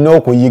olina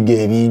okuyiga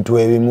ebintu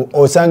ebimu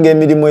osanga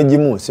emirimu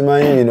egimu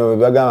simanyi bino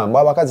bebagamba mbu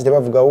abakazi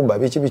tebavuga uba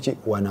biki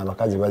wano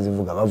abakazi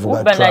bazivuga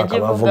bavuga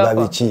truck bavuga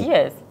biki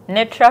yes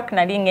ne truck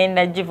nali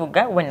ngenda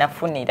givuga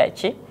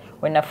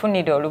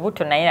wenafunira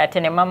olubuto naye ate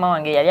ne mama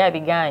wange yali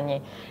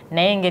abiganye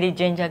naye engeri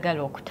gye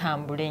njagala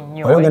okutambula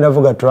ennyo ogenda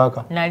vuga truck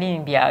nali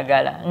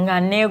mbyagala nga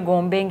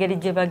neegomba engeri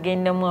gye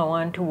bagendamu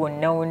awantu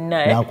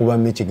wonna nakuba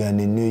Michigan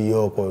New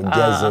York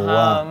Jersey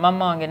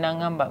mama wange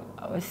nangamba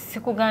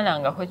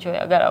sikuganangako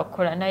kyoyagala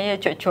okukola naye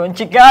ekyo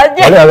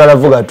kyonkiganye ayagala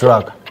vuga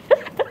truck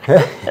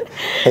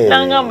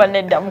nangamba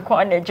nedda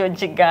mukwano ekyo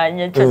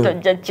nkiganye ekyo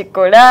tojja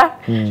kikola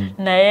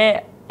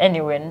naye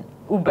anyway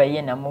Uber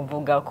ye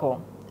namuvugako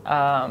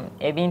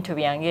ebintu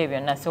byange ebyo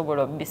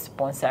nasobola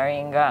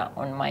obisponsoringa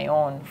on my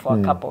own for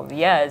a couple of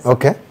years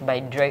by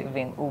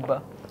driving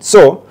Uber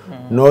so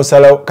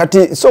nosala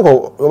kati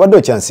soko obadde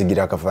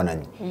okyansigira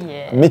akafaananyi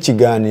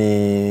Michigan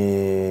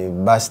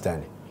Boston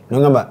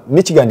nongamba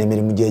Michigan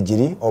emirimu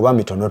gyegiri oba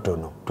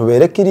mitonotono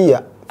tubeere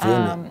kiriya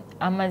Fiona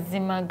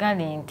amazima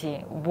gali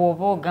nti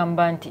bw'oba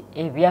ogamba nti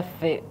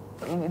ebyaffe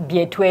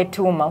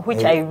byetwetuuma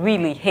which I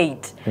really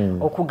hate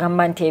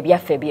okugamba nti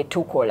ebyaffe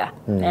byetukola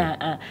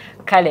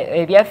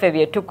kale ebyaffe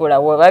byetukola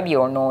weba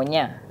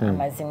byonoonya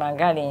amazima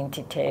gali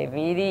nti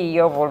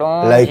tebiriyo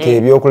bulungi like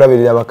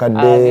ebyokulabirira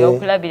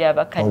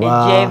abakadde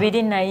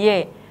gyebiri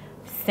naye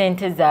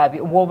sente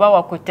zaabyo bw'oba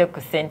wakutte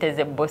ku sente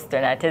ze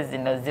Boston ate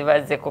zino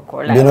ziba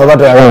zikukola bino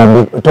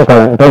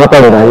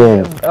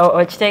battokolerayo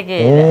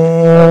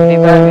okitegeera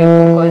biba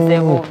bikukoze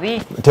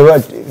bubi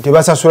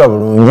tebasasula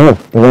bulungi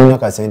tebalina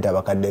kasente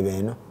abakadde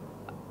beeno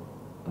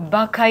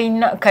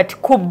bakayina kati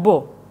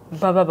kubbo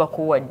baba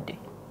bakuwadde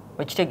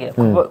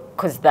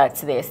because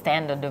that's their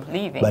standard of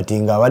living. But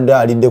nga wadde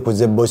alidde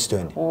kuze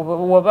Boston.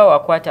 Woba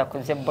wakwata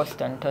kuze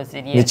Boston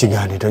tozirye.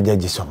 Michigan tojja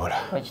gisobola.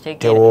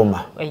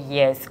 Tewooma.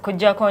 Yes,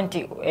 kujjako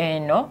nti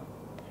eno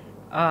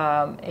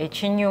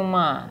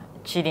ekinyuma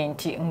kiri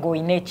nti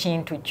ng'olina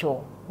ekintu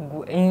kyo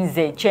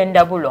nze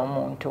kyendabula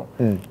omuntu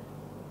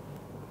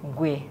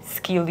gwe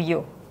skill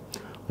yo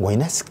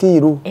ng'olina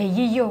skill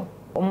eyiyo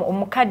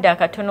omukadde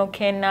akatono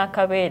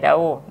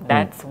kenaakabeerawo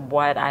that's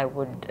what I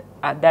would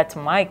that's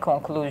my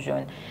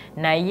conclusion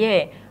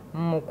naye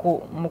mu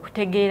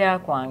kutegeera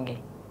kwange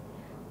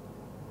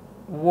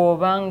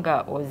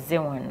w'obanga ozze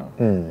wano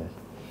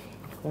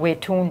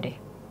weetunde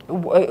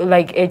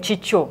like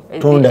echicho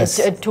tunda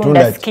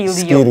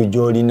skill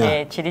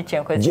jolina chiri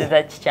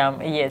chenkozeza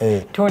kichamu yes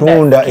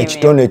tunda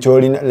ekitone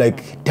jolina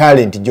like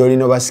talent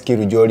jolina ba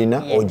skill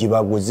jolina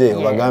ojibaguze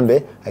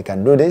obagambe I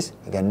can do this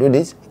I can do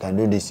this I can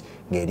do this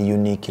ngeri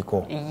unique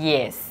ko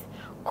yes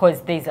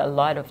because there's a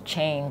lot of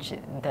change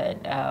that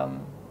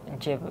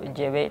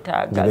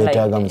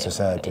jebetaga mu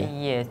society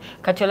yes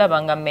katola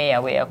banga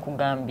mayor we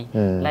yakugambi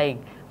like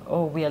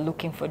oh we are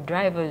looking for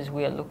drivers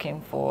we are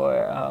looking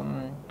for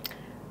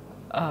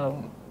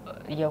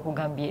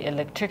yakugambye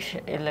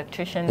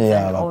electricians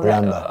and all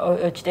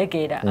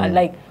that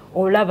like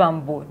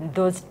olabambu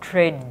those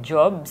trade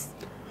jobs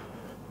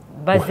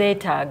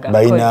bazetaga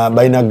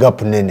baina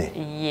gap nene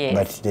yes.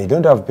 But they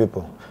don't have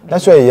people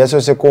that's why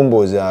yasose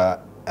komboza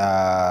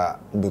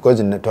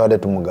because natwada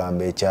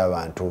tumugambe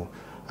ekyabantu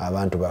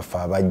abantu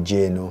bafa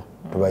abajeno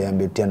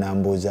tubayambe tya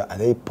nambuza are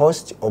they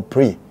post or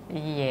pre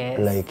yes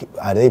like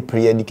are they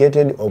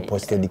pre-educated or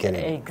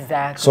post-educated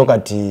exactly so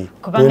kati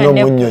tuno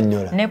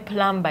munyonyola ne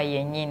plumber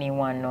yenyini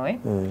wano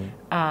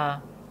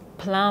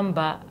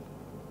plumber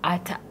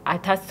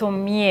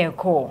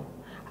atasomyeko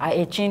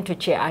ekintu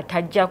kye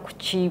atajja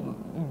kuki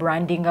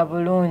brandinga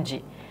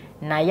bulungi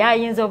naye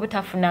ayinza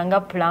obutafunanga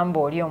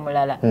plumber oli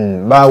omulala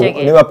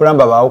ne ba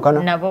plumber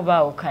baawukana nabo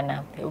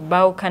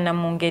baawukana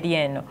mu ngeri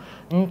eno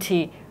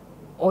nti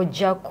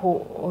ojja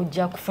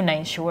kufuna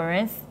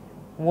insurance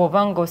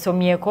wobanga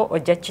osomyeko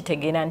ojja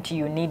kitegeera nti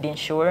you need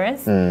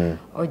insurance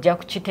ojja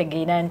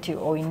kukitegeera nti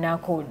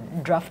oinako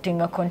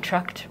drafting a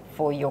contract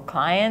for your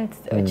clients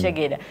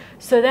okitegeera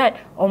so that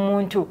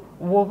omuntu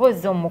woba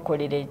ozza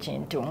omukolera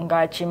ekintu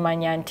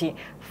ng'akimanya nti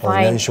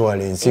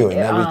insurance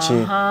nabiki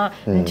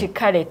nti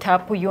kale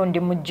taapu yo ndi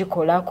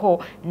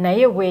mugikolako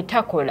naye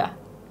bwetakola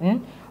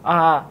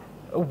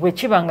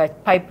bwekiba nga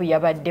pipe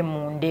yabadde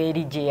munda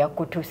eri gye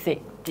yakutuse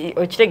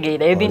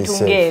okitegeera ebintu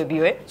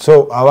ng'ebyo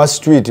so our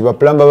street ba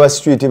plumber ba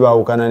street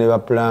baawukana ne ba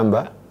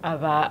plumber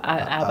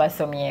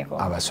abasomyeko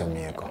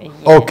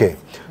okay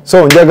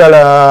so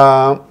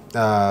njagala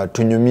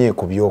tunyumye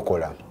ku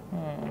byokola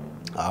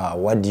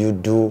what do you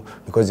do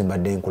because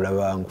mbadde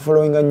nkulaba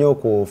nkufollowinga nnyo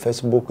ku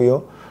Facebook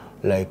yo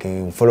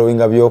like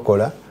followinga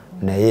byokola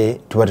naye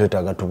tuba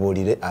twetaaga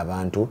tubuulire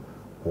abantu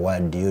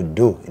what do you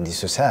do in the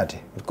society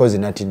because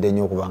natidde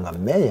nnyo okubanga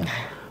mayor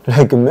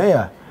like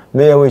mayor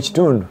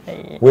w'ekitundu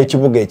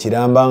w'ekibuga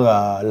ekiramba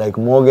nga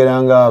like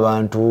mwogeranga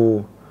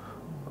abantu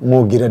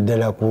mwogira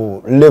ddala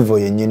ku level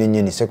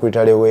yennyini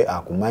secretary we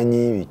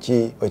akumanyi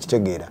biki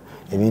okitegeera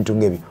ebintu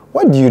ng'ebyo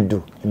what do you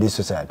do in this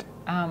society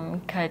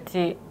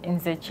kati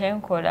nze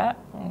kyenkola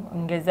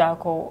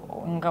ngezaako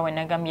nga we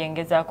nagambye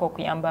ngezaako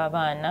okuyamba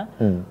abaana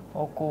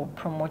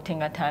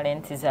okupromotinga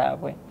talenti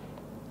zaabwe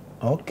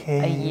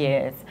okay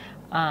yes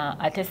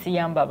ate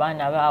siyamba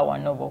abaana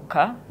baawano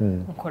bokka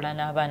nkola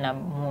n'abaana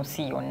mu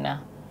nsi yonna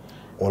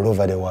all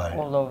over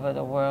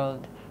the world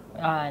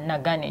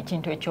nagana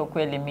ekintu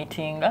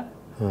ekyokwelimitinga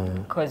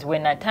because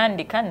when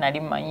natandika nali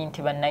manyi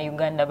nti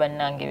bannayuganda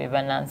bannange be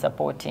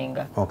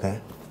banansupportinga okay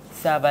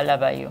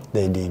saabalabayo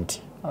they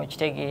didn't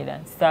okitegeera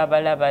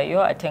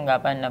saabalabayo ate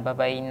ng'abaana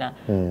babayina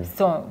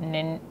so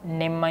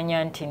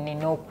nemmanya nti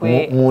nina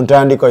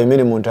muntandikwa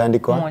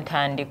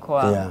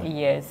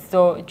yes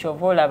so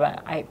kyova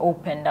olaba I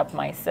opened up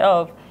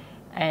myself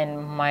and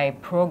my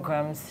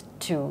programs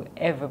to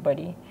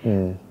everybody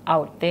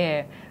out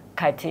there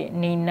kati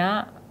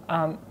nina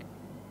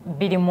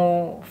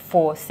birimu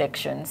 4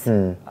 sections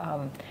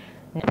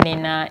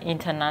nina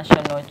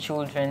international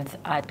children's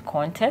art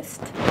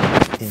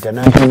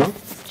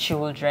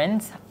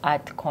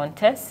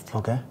contest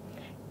okay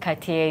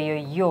kati eyo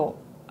yo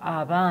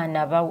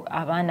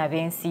abaana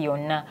b'ensi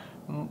yonna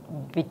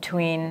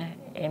between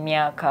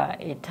emyaka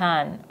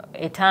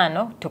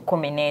 5 to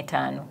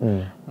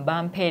 15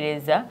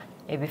 bampeereza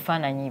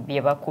ebifaananyi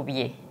bye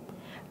bakubye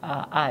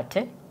art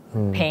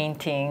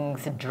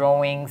paintings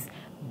drawings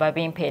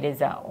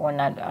babimpeereza on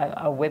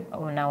a web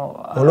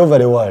all over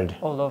the world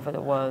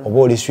oba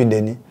oli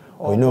Sweden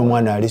olina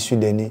omwana ali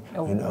Sweden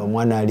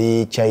omwana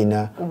ali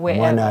China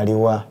omwana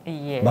aliwa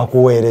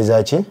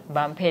bakuweereza ki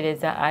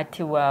bampeereza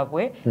ati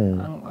waabwe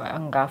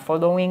nga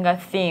following a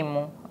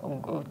theme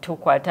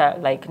tukwata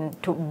like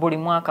buli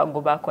mwaka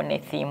gubako ne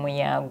theme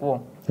yagwo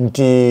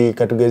nti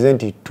katugeze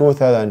nti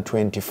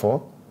 2024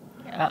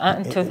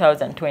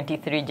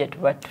 2023 jet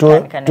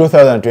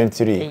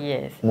 2023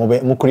 yes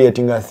mu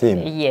creating a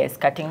theme yes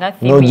cutting a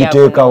theme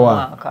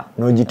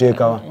no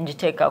jiteka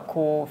njiteka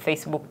ku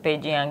Facebook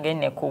page yange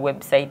ne ku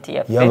website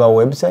ya you have a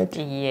website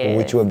yes.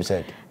 which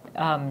website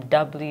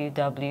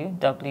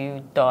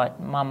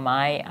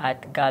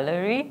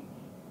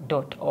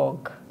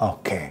www.mamai@gallery.org.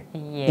 Okay.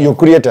 Yes. You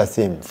create a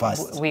theme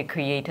first. We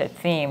create a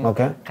theme.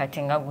 Okay.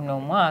 Katinga guno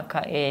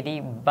mwaka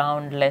eri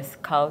boundless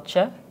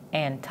culture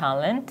and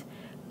talent.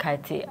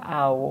 Kati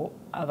awo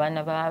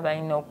abana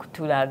balina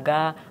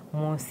okutulaga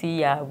mu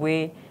nsi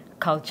yaabwe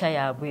culture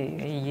yaabwe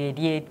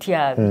yeri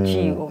etya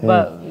ki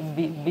oba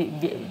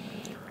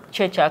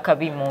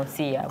kyekabi mu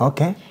nsi yaabwe.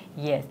 Okay.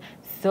 Yes.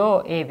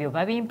 So ebyo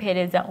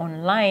babimpereza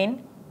online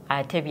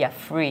ate bya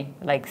free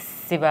like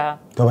siba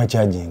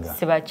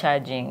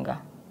charginga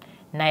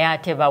naye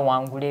ate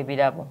bawangula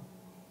ebirabo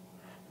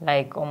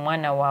like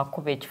omwana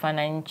wakuba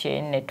ekifaananyi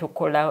kye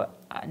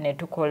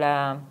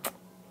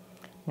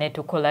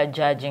netukola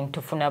judging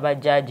tufuna ba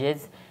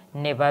judges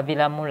ne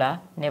babiramula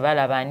ne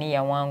balaba ani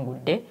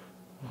yawangudde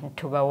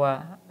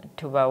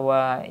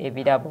tubawa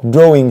ebirabo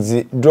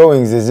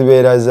drawings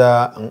zibeera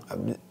za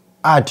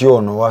ati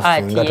ono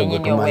waffe nga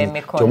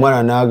tegutumanyi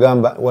kyomwana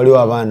n'agamba waliwo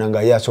abaana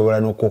nga ye asobola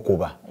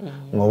n'okukuba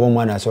ng'oba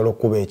omwana asobola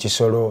okukuba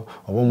ekisolo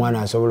oba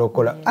omwana asobola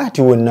okukola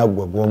ati wonna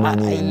gwe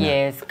gw'omanyi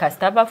yes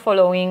kasita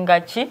bafollowinga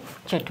ki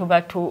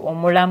kyetuba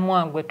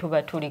omulamwa gwe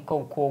tuba tuliko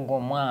kwogwo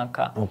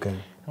omwaka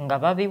nga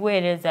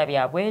babiweereza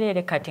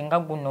byabwerere kati nga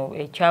guno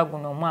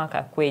ekyaguno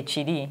omwaka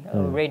kwekiri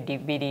already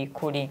biri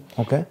kuli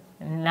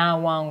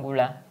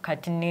n'awangula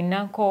kati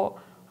ninako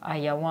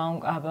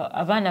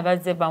abaana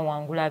bazze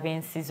bawangula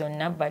ab'ensi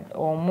zonna but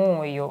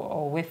omwoyo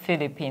owe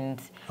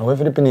Philippines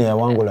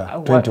yawangula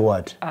 20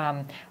 what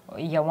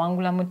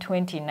yawangula mu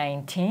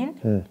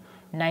 2019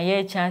 naye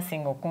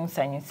ekyasinga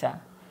okunsanyusa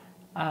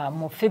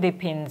mu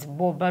Philippines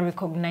bo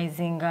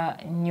barecognizinga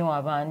nnyo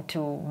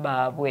abantu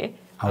baabwe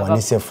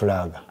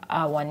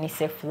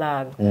awanise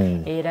flag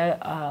era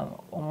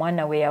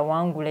omwana we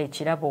yawangula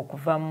ekirabo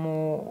okuva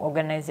mu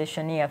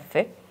organization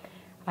yaffe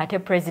ate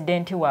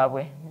presidenti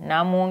waabwe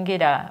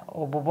n'amwongera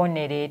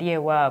obubonero eri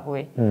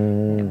ewaabwe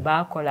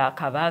bakola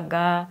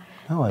akabaga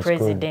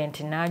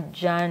president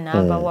n'ajja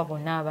n'abawa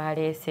bonna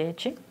abaleese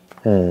eki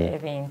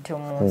ebintu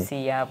mu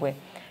nsi yaabwe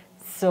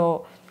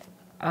so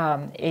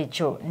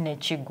ekyo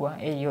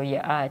nekigwa eyo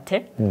ye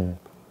ate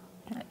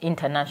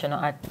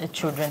International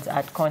Children's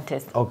Art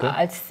Contest.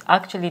 It's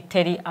actually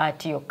teri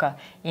art yoka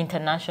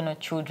International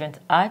Children's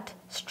Art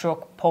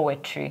stroke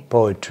poetry.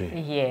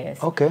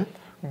 Yes. Okay.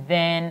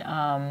 Then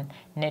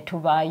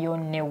netubayo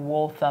ne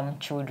Waltham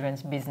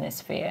Children's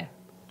Business Fair.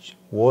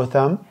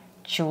 Waltham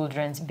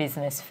Children's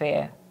Business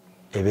Fair.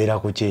 Ebera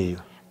kuki eyo?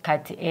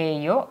 Kati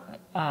eyo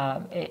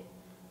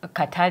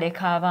katale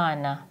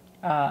k'abaana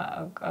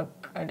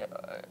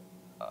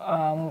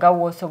nga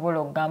wosobola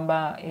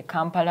okugamba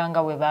Kampala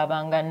nga bwe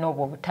babanga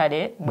n'obwo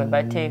butale bwe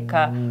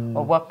bateeka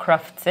obwa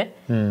crafts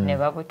ne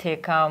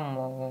babuteeka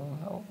mu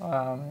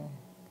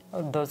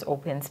those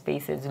open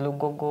spaces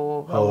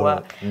Lugogo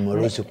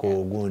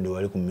gundi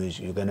wali ku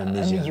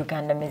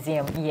Uganda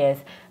Museum yes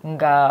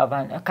nga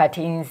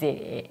kati nze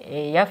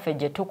yaffe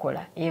gye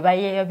tukola eba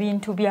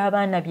ebintu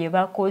by'abaana bye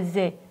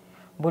bakoze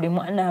buli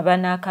mwana aba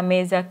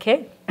n'akameeza ke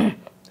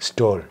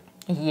stall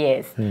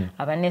yes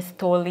aba ne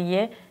stall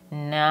ye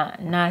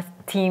na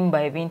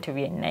timba ebintu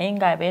bye naye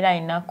ng'abeera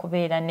alina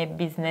kubeera ne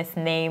business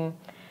name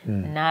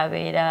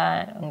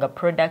n'abeera nga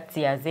products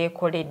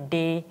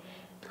yazeekoledde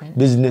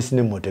business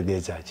name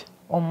otegeeza ki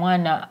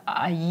omwana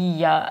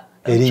ayiya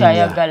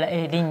kyayagala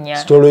erinnya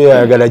stolo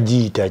yayagala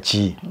giyita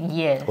ki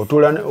yes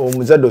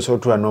omuzadde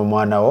osobola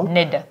n'omwana wo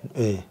nedda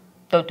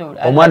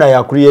omwana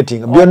ya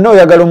creating byonna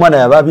oyagala omwana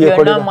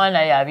yababyekolera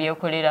omwana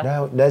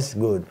yabyekolera that's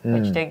good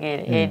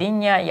okitegeere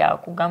erinnya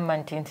yakugamba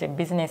nti nze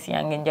business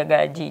yange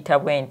njagala giyita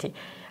bwe nti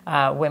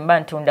wemba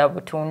ntunda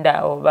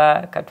butunda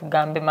oba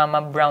katugambe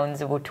Mama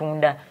Browns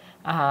butunda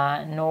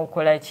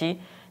n'okola ki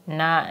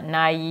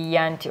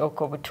nayiya nti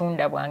oko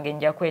butunda bwange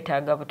nja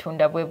kwetaaga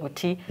butunda bwe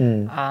buti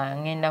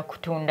ngenda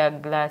kutunda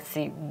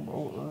glaasi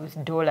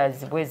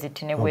dollars bwe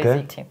ziti ne bwe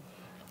ziti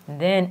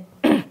then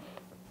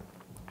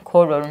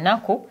kolwo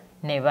olunaku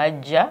ne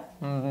bajja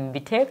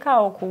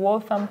mbiteekaawo ku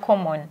Waltham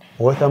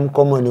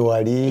Common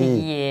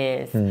wali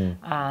yes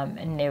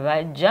ne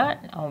bajja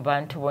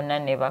abantu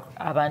bonna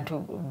abantu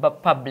ba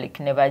public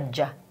ne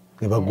bajja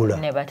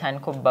ne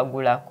batandika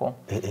obbagulako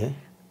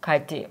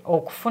kati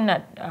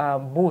okufuna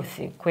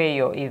booth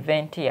kweyo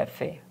event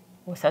yaffe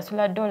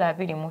osasula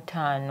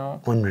 $25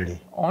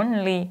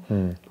 only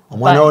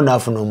omwana wo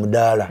n'afuna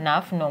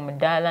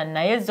omudaala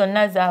naye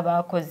zonna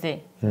z'abaakoze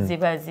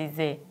ziba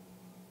zize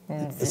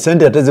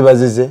sente ate ziba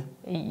zize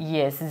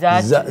yes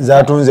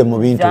zatunze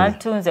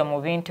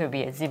mu bintu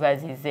bye ziba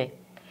zize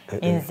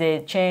nze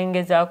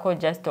kyengezaako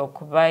just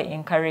okuba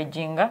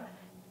encouraginga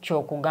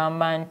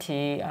kyokugamba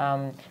nti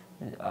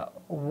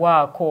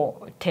waako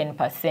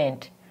 10%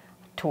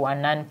 to a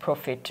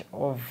non-profit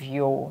of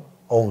your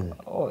own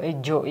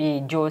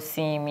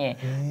gy'osiimye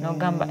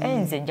n'ogamba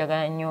nze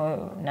njagala nnyo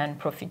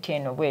non-profit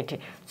eno bwete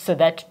so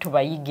that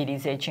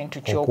tubayigiriza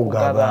ekintu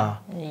ky'okugaba.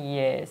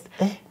 Yes.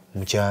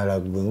 Mukyala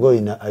gwe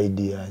ng'olina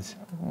ideas.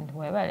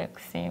 Webale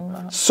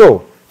kusiima.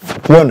 So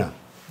Fiona,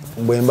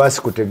 bwe mba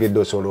sikutegedde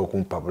osobola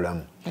okumpa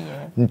bulamu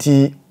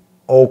nti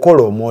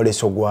okola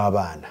omwoleso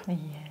gw'abaana.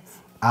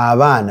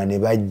 Abaana ne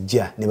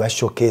bajja ne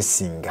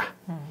bashokesinga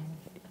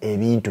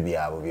ebintu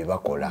byabwe bye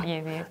bakola.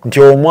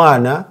 Nti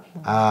omwana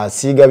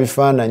asiiga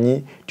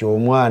bifaananyi, nti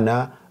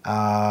omwana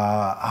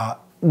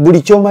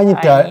buli ky'omanyi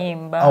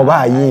oba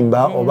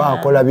ayimba oba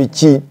akola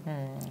biki,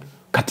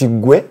 kati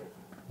gwe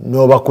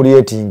n'oba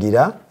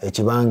creatingira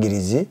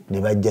ekibangirizi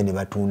ne bajja ne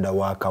batunda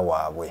waaka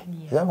waabwe.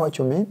 Is that what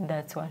you mean?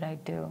 That's what I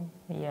do.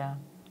 Yeah.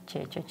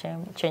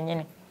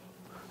 Kyenyini.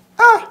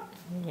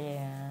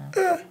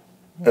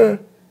 Yeah.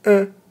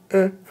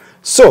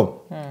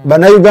 So,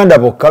 bannayuganda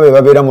bokka be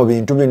babeera mu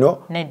bintu bino?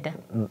 Nedda.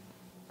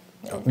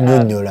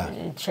 Nnyonnyola.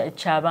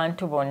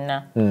 Ky'abantu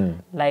bonna.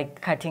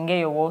 Like kati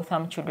ng'eyo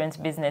Waltham Children's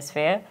Business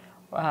Fair,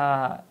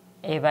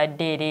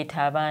 ebadde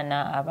ereeta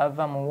abaana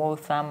abava mu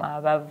Waltham,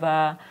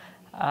 abava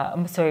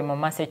mu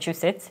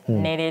Massachusetts,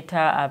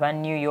 nereeta aba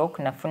New York,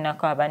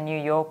 nafunako aba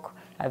New York,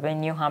 aba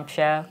New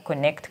Hampshire,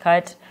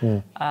 Connecticut,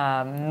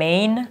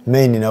 Maine.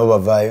 Maine nabo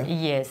bavaayo?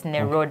 Yes, ne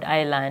Rhode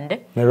Island.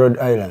 Ne Rhode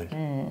Island.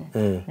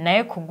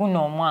 Naye ku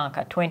guno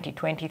omwaka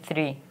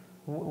 2023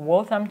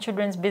 Waltham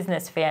Children's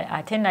Business Fair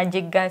ate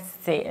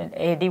nagigasse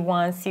eri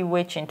wansi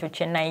w'ekintu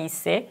kye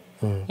nayise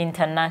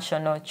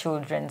International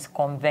Children's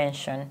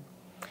Convention.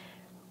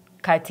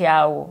 Kati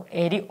awo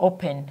eri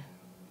open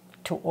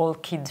to all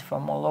kids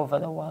from all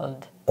over the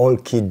world. All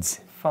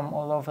kids? From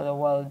all over the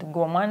world.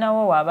 Gw'omwana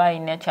wo waba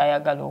alina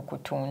ky'ayagala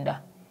okutunda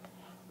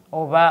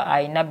oba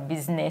alina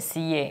business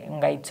ye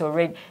nga it's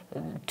already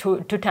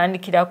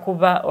tutandikira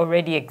kuba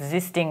already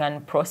existing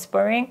and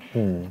prospering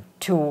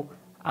to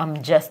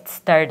I'm just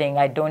starting,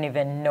 I don't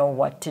even know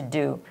what to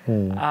do.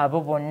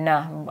 Abo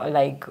bonna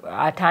like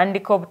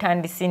atandika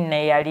obutandisi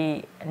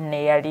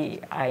neyali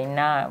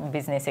alina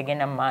business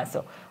egenda mu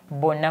maaso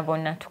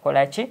bonna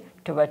tukola ki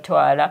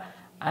tubatwala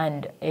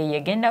and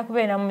yegenda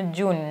kubeera mu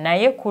June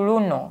naye ku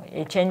luno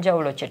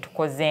ekyenjawulo kye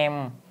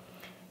tukozeemu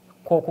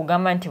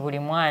kw'okugamba nti buli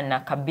mwana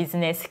ka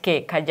business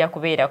ke kajja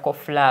kubeerako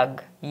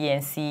flag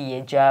y'ensi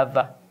ye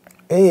gy'ava.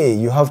 Hey,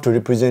 you have to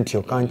represent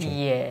your country.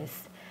 Yes.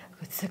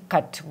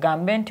 Kati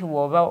tugambe nti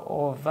woba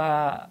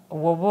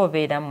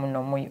obeera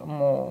muno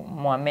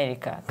mu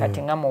America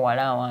kati nga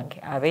muwala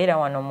wange abeera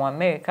wano mu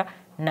America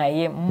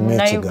naye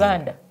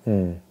Uganda.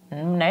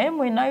 Naye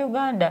mwina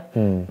Uganda.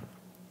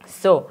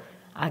 So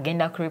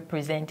agenda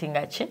representing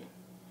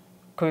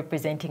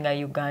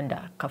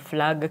Uganda ka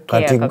flag ke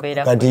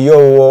akabeera kati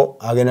yowo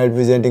agenda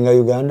representing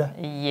Uganda.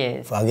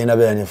 Yes, agenda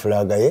beera ne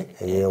flag ye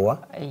eyewa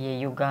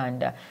ye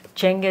Uganda.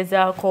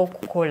 Kyengezaako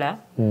okukola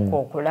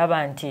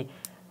okulaba nti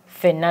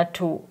fenna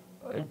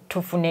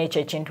tufune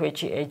ekyo ekintu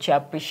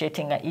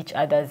appreciating each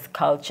other's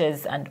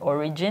cultures and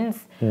origins.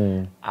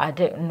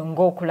 Ate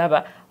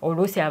ng'okulaba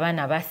oluusi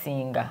abaana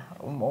basinga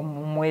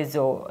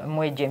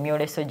mwegyo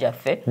emyoleso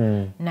gyaffe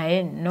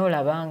naye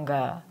n'olaba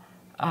nga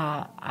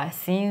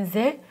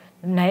asinze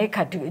naye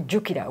kati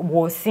jjukira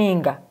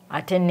w'osinga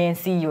ate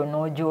n'ensi yo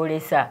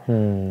n'ogyolesa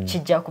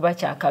kijja kuba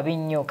kyakabi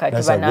nnyo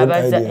kati bano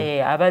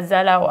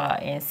abazaala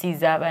wa ensi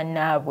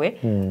z'abannaabwe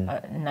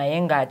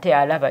naye ng'ate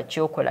alaba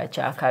kyokola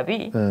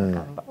kyakabi.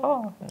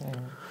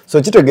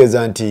 So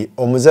kitegeeza nti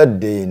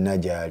omuzadde yenna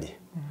gy'ali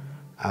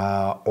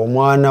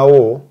omwana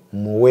wo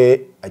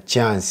muwe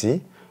chance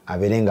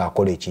abeere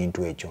ng'akola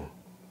ekintu ekyo.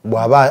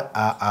 Bw'aba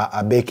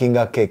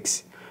abakinga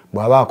cakes,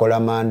 bw'aba akola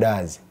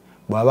mandaazi,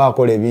 bw'aba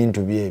akola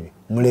ebintu byebyo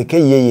muleke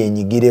ye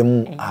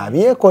yenyigiremu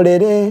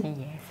abyekolere.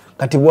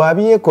 Kati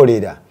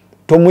bw'abyekolera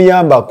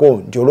tomuyambako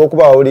nti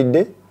olw'okuba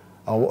awulidde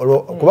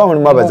kuba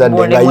mulimu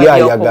abazadde nga ye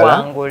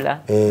ayagala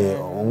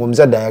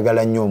omuzadde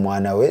ayagala nnyo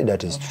omwana we,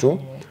 that is true,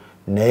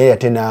 naye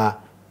ate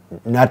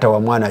n'atawa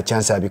mwana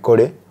chance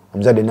abikole,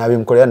 omuzadde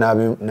n'abimukolera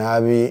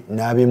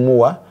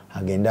n'abimuwa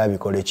agenda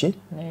abikole ki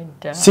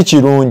si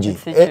kirungi.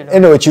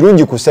 Anyway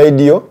kirungi ku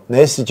side yo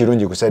naye si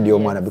kirungi ku side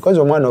y'omwana because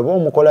omwana oba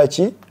omukola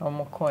ki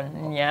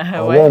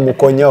oba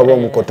omukonya oba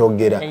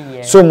omukotogera.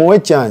 So muwe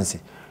chance.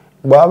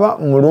 Bw'aba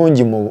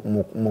mulungi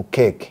mu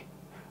cake,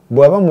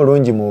 bw'aba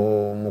mulungi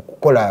mu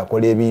kukola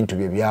ebintu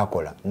bye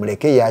byakola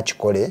muleke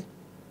yakikole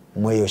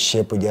mweyo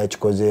shape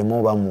gyakikozeemu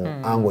oba mu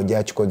ango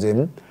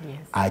gyakikozeemu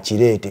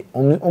akireete.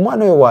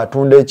 Omwana oyo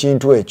bw'atunda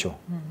ekintu ekyo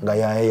nga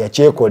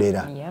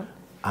yakyekolera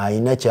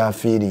ayina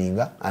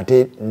kyafiiringa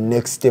ate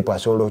next step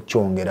asobola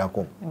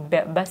okukyongerako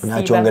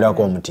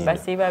n'akyongerako omutindo.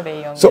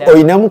 So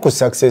oyinamu ku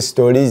success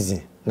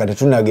stories nga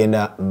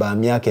tetunagenda ba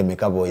myaka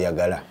emeka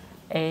b'oyagala?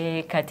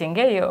 Kati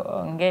ngeyo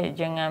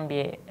gye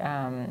ngambye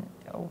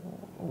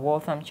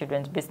Waltham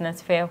Children's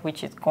Business Fair,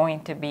 which is going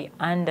to be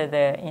under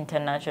the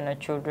International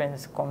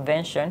Children's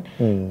Convention,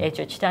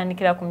 ekyo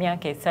kitandikira ku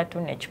myaka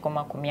 3 ne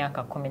kikoma ku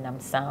myaka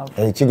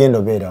 17. Kigenda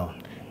obeerawo?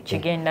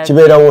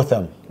 Kibeera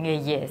Waltham?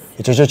 Yes.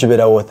 Ekyo kyo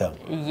kibeera Waltham?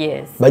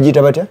 Yes.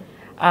 Bagiyita batya?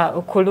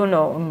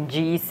 Kuluno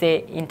ngiyise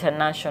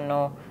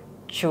International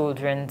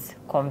Children's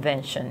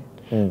Convention.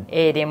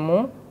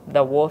 Eremu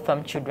the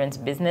Waltham Children's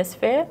Business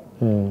Fair.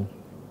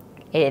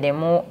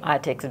 Eremu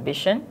art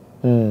exhibition.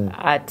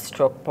 Art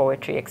stroke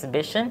poetry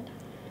exhibition.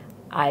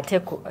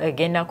 Ate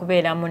egenda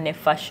kubeeramu ne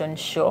fashion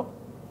show.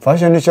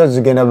 Fashion show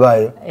zigenda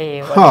bayo.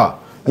 Ha,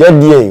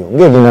 yadieyo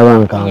ngegenda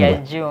bankamba. Ya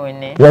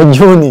June. Ya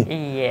June.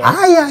 Yes.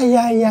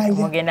 Ay.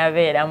 Mugenda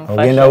beeramu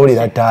fashion. Ogenda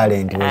wulira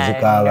talent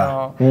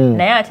wezikaaba.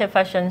 Naye ate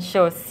fashion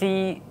show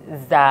si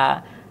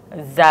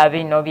za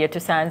bino bye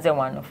tusanze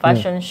wano.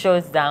 Fashion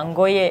shows za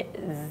ngoye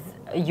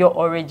your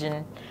origin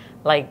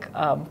like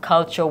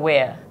culture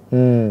wear.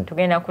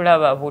 Tugenda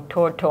kulaba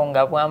butoto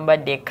nga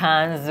bwambadde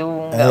kanzu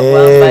nga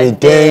bwambadde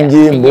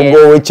tengi mbongo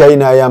we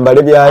China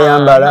ayambale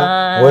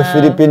byayambala we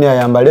Philippine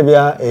ayambale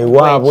bya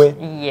ewaabwe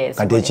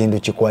kati ekintu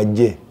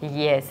kikwajje.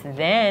 Yes,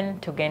 then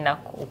tugenda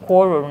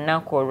kwolwo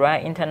lunaku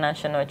olwa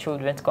International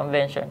Children's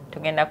Convention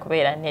tugenda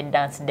kubeera ne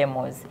dance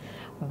demos.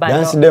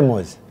 Dance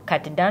demos?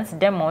 Kati dance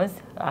demos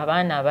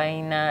abaana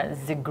abalina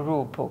zi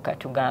group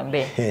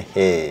katugambe.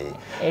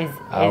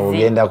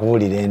 Ogenda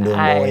kuwulira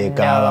endongo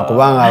ekaaba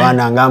kubanga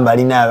abaana nga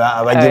mbalina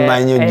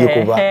abagimanyi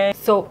ogikuba.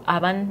 So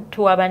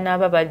abantu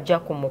abanaaba bajja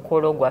ku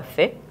mukolo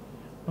gwaffe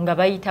nga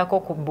bayitako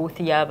ku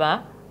booth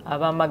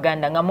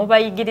abamaganda nga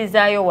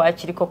mubayigirizaayo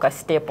waakiriko ka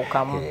step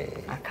kamu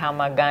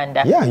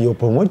akamaganda. Yeah, you're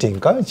promoting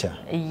culture.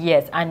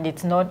 Yes, and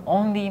it's not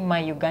only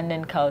my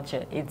Ugandan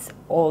culture, it's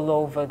all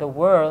over the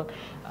world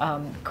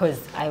because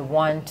I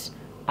want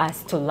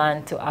us to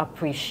learn to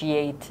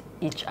appreciate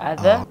each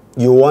other.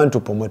 You want to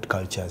promote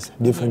cultures,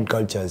 different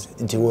cultures.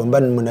 Nti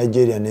wemba mu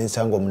Nigeria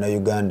n'ensango mu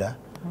Uganda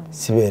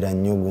sibeera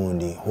nnyo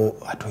gundi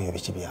atoyo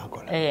biki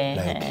byakola.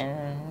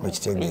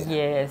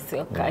 Yes,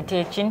 kati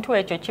ekintu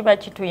ekyo kiba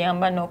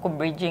kituyamba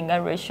n'okubridginga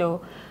racial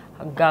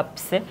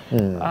gaps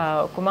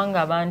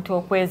kubanga abantu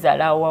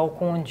okwezaalawo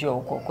okungi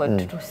okwo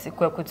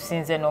kwe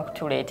kutusinze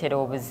n'okutuleetera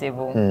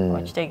obuzibu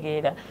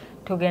okitegeera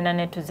tugenda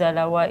ne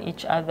tuzaalawa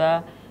each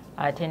other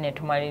ate ne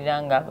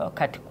tumalira nga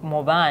kati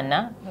mu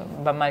baana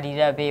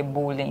bamalira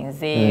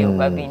beebuulinze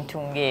oba bintu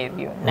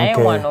ng'ebyo naye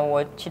wano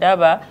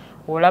wokiraba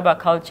olaba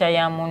culture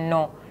ya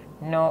munno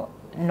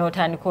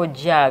n'otandika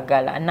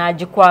ogyagala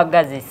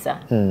n'agikwagazisa.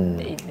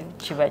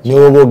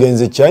 Newoba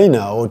ogenze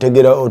China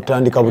otegera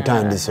otandika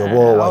butandisi oba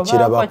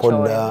wakirabako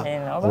dda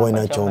oba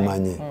olina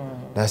ky'omanyi.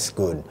 That's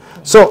good.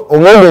 So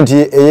ogambye nti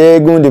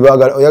eyegundi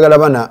oyagala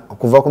bana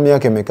kuva ku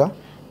myaka emeka?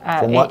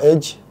 From what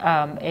age?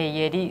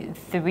 Eri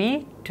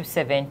 3 to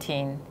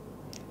 17.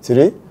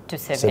 3 to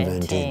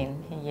 17.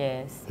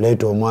 Yes.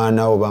 Leeta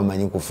omwana oba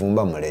amanyi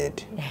kufumba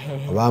muleete.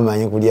 Oba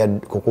amanyi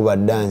kukuba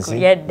dansi.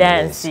 Kulya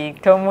dansi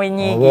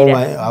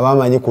tomunyiigira. Oba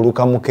amanyi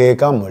kuluka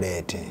mukeeka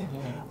muleete.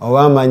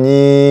 Oba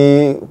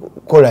amanyi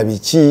kola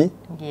biki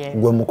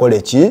gwe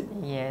mukole ki?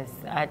 Yes.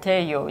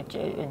 Ate yo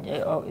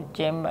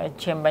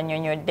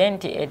kyembanyonyodde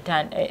nti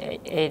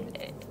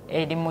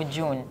eri mu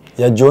June.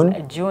 Ya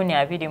June? June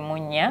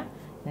 24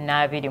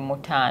 na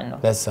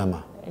 25. That's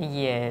summer.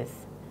 Yes.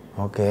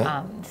 Okay.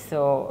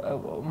 So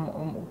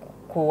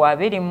ku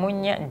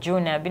 24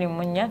 June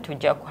 24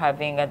 tujja ku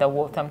having the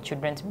Waltham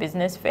Children's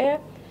Business Fair.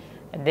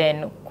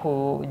 Then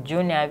ku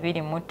June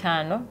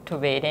 25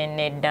 tubeere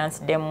ne dance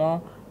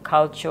demo,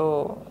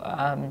 cultural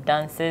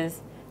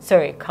dances,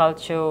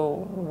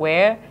 cultural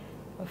wear,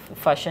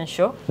 fashion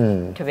show,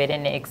 tubeere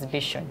ne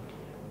exhibition.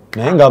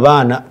 Naye nga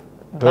baana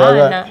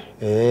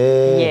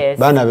yes.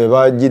 Baana be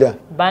bagira.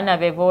 Baana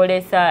be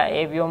boolesa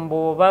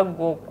ebyombo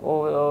baggo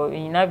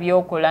ina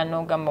byokola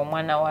n'ogamba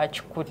omwana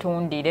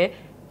wakikutundire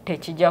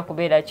tekijja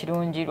kubeera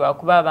kirungi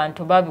lwakuba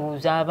abantu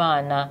babuuza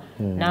abaana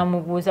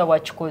n'amubuuza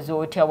wakikoze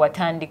otya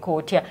watandika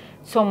otya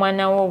so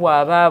omwana wo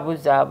bw'aba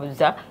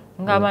abuzaabuza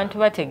ng'abantu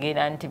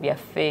bategeera nti bya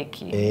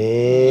feeki.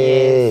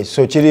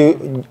 So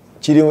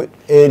kiri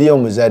eri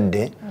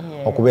omuzadde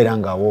okubeera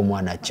ng'awa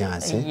omwana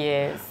chance.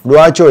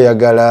 Lwaki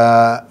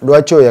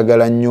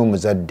oyagala nnyo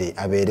omuzadde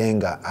abeere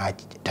nga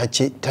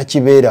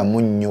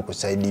takibeeramu nnyo ku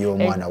sayidi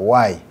y'omwana?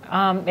 Why?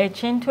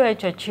 Ekintu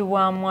ekyo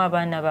kiwaamu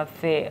abaana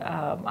baffe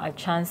a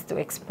chance to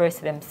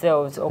express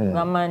themselves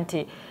okugamba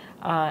nti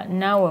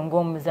naawe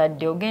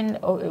ng'omuzadde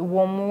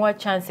w'omuwa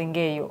chance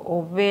ng'eyo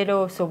obeera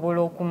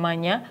osobola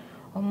okumanya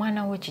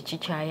omwana we kiki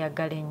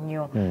kyayagala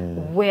ennyo,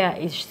 where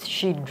is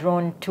she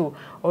drawn to.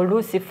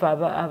 Oluusi ffe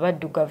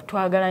abaddugavu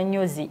twagala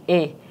nnyo zi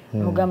A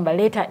ogamba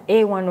leeta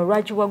A wano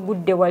lwaki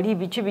wagudde wali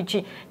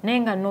biki naye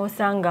nga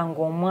n'osanga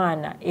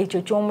ng'omwana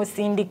ekyo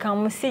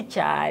ky'omusindikamu si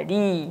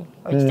kyali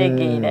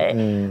okitegeera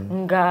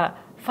nga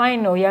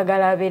fine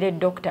oyagala abeere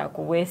dokita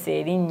akuweesa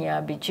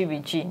erinnya biki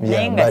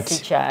naye nga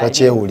si kyali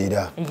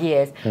takyewulira.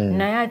 Yes.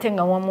 Naye ate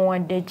nga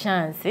wamuwadde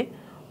chance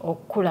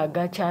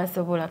okulaga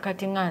kyasobola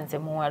kati nga nze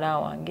muwala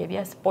wange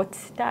ebya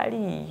sports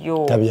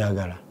taliyo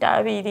tabyagala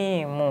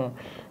tabiriimu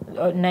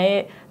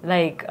naye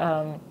like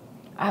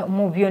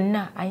mu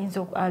byonna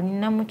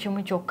alinamu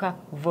kimu kyokka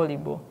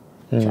volleyball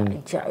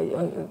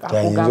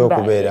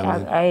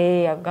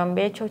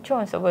agamba ekyo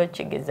kyonsobola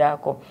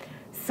okigezaako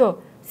so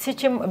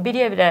biri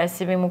ebirala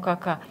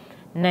sibimukaka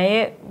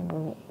naye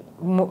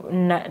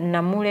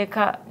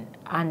namuleka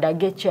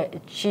andage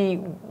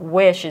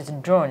where she's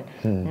drawn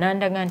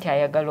nandaga nti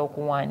ayagala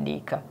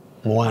okuwandiika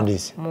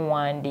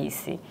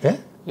muwandiisi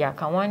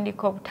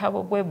yakawandiika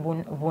obutabo bwe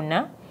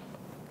buna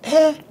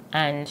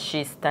and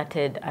she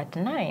started at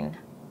 9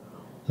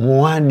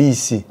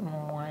 muwandiisi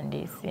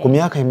ku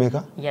myaka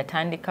emeka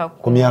yatandika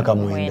ku myaka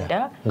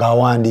 9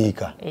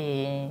 ng'awandiika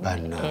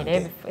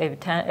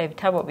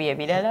ebitabo bye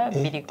ebirala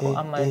biri ku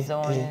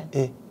Amazon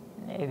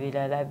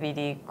ebirala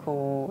biri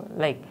ku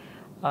like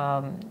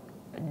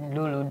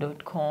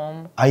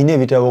lulu.com ayina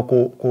ebitabo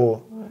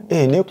ku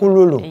ne ku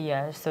Lulu.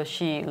 Yeah, so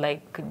she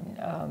like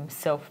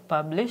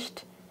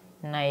self-published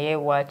naye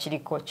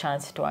wakiriko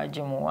chance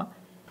twagimuwa.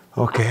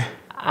 Okay.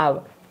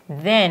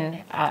 Then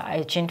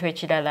ekintu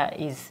ekirala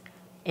is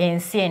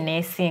ensi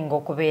eneesinga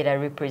okubeera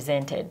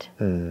represented.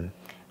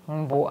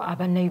 Mbu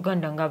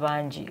Abannayuganda nga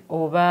bangi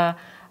oba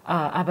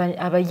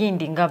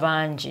abayindi nga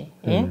bangi.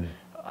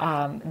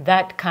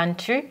 That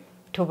country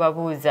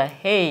tubabuuza,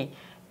 hey,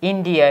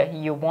 India,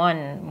 you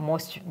won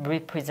most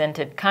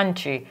represented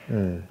country.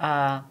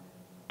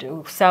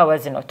 Sawa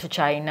zino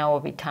tukyalinawo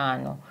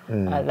bitaano.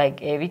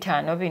 Like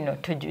ebitaano bino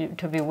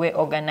tubiwe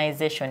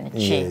organization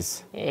ki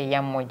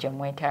eyammwe gye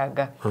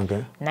mwetaaga.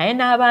 Naye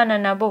n'abaana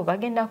nabo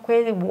bagenda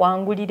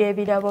kwewangulira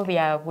ebirabo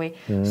byabwe.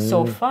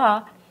 So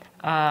far,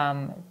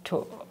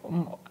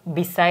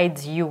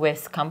 besides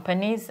US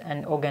companies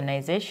and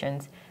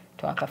organizations,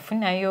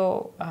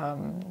 twakafunayo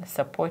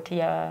support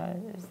ya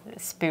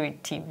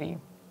Spirit TV.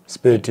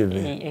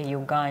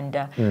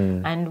 Uganda,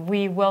 and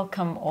we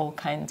welcome all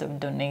kinds of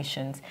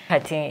donations.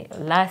 Kati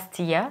last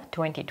year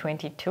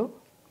 2022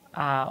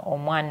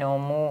 omwana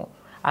omu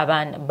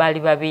abana bali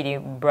babiri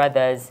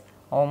brothers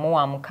omu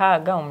wa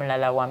mukaaga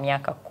omulala wa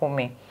myaka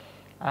 10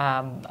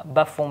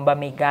 bafumba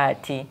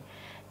migaati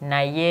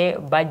naye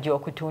bajja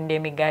okutunda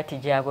emigaati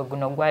gyabwe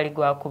guno gwali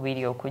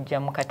gwakubiri okujja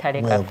mu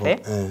katale kaffe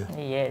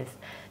yes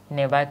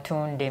ne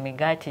batunda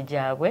emigaati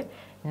gyabwe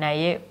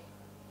naye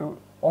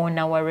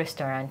owner wa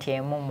restaurant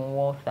emu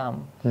mu Waltham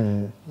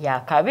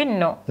yakabi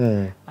nno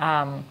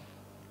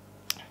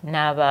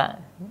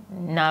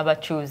n'aba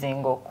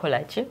choosing okukola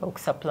ki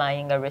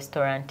okusupplyinga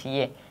restaurant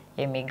ye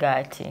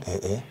emigaati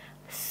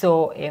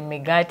so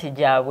emigaati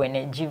gyabwe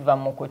ne giva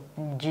mu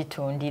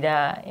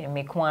kugitundira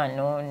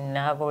emikwano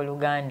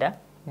n'abooluganda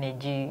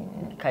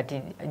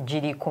kati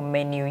giri ku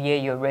menu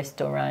yeyo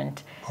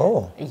restaurant.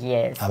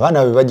 Yes.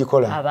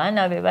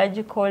 Abaana be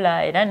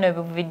bagikola era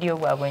n'ebividiyo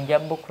bwabwe nja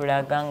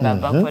bukulaga nga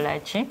bakola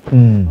ki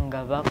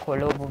nga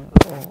bakola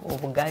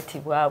obugaati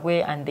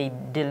bwabwe and they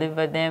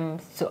deliver them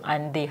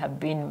and they have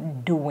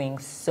been doing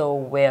so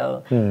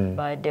well.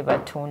 Badde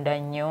batunda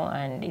nnyo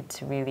and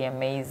it's really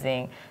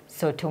amazing.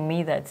 So to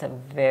me that's a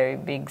very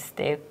big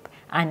step.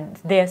 And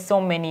there are so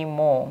many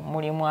more.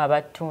 Mulimu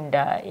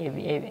abatunda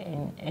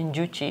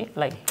enjuchi,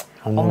 like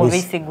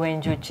omubisi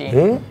gw'enjuchi.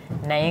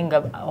 Naye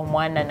nga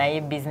omwana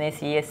naye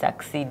business ye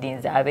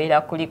succeeding.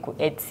 Abeera kuli ku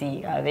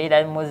Etsy,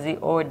 abeera muzi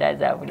orders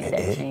za buli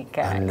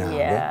dakiika.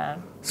 Yeah.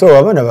 So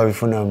abaana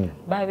babifunamu?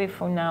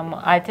 Babifunamu.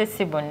 Ate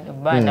si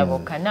baana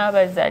bokka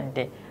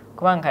n'abazadde.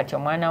 Kubanga kati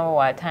omwana wo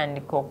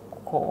watandika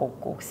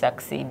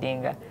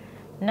okusucceedinga.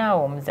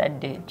 Naawe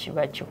omuzadde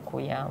kiba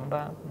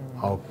kikuyamba.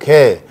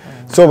 Okay.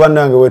 So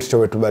bannange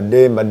wetu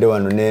tubadde mbadde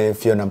wano ne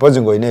Fiona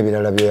mpozi ng'olina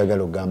ebirala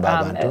by'oyagala okugamba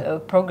abantu.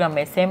 Program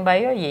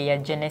esembayo ye ya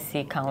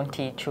Genesee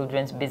County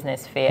Children's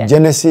Business Fair.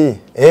 Genesee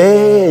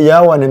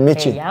yawa ne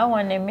Michi.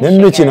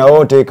 Ne Michi nawo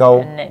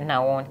oteekawo.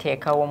 Nawo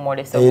nteekawo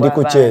omwoleso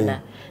gw'abaana.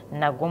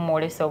 Nagwo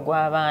omwoleso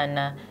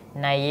gw'abaana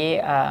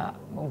naye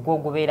gwo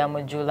gubeera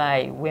mu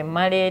July.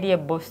 Wemmala eri e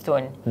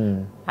Boston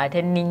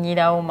ate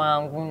nninyirawo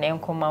mangu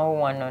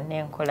n'enkomawo wano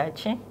n'enkola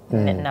ki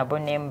nabo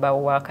ne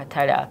mbawa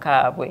akatale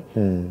akaabwe.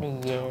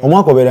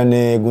 Omwaka obeera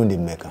ne gundi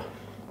mmeka?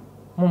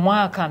 Mu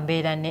mwaka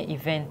mbeera ne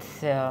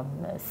events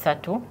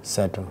 3.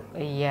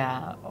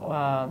 Yeah,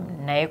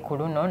 naye ku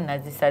luno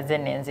nazisaze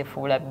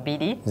nenzifuula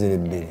 2.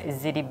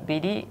 Ziri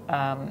 2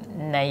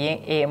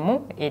 naye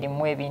emu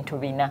erimu ebintu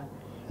 4.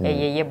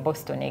 Ye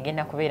Boston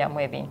egenda kubeeramu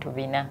ebintu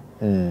 4.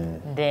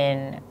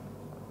 Then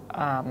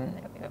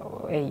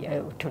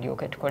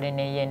tulyoke tukole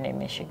neye ne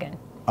Michigan.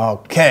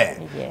 Okay.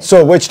 Yes.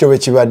 So bwekityo bwe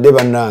kibadde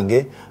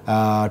bannange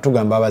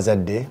tugamba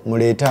abazadde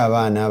muleeta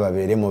abaana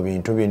babeere mu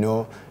bintu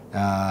bino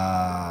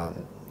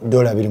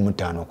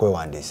 $25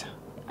 okwewandiisa.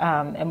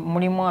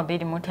 Mulimu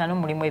 25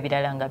 mulimu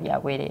ebirala nga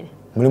byabwerere.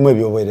 Mulimu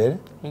ebyobwerere?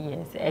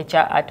 Yes,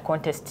 echa art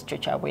contest kyo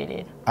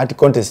kyabwerere. Art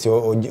contest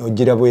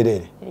ogira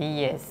bwerere?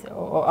 Yes,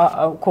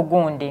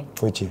 kugundi.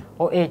 Kuki?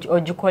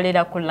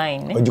 Ogikolera ku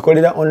line.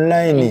 Ogikolera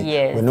online?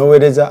 Yes.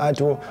 Wenowereza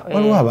art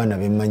waliwo abaana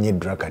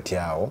bemmanyiddwa kati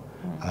awo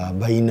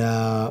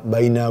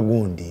bayina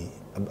gundi.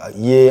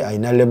 Ye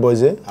ayina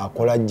leboze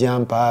akola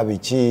jampa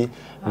biki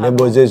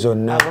leboze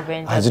zonna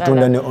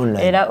azitunda ne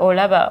online. Era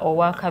olaba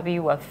owakabi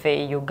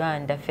waffe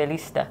Uganda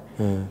Felista.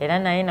 Era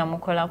naye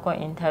namukolako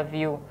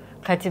interview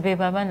kati be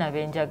babana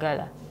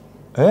benjagala.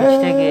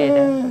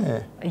 Kitegeera.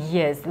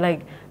 Yes,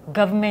 like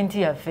government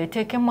yaffe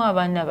eteekemu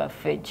abaana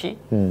baffe ki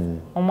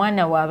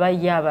omwana waaba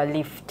ye aba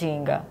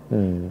liftinga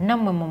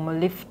nammwe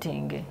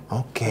mumuliftinge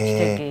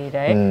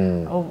okitegeera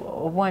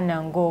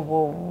obwana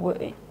ng'obwo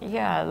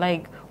yeah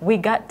like we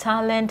got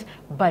talent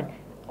but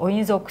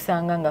oyinza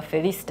okusanga nga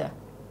Felista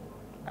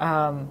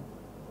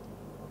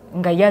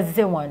nga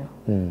yazze wano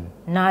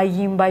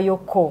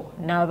n'ayimbayoko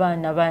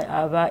n'abaana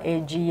aba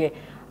age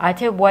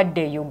ate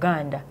bwadde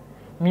Uganda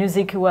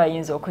music wa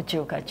ayinza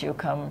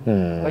okukyukakyukamu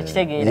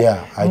okitegeera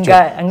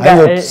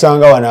nga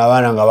tusanga wano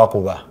abaana nga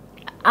bakuba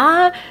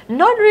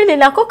not really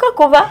nakoka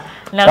kuba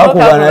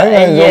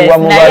naye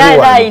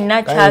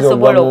alina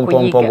kyasobola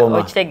okuyiga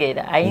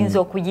okitegeera ayinza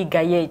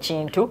okuyigayo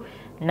ekintu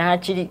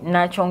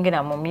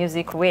n'akyongera mu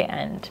music way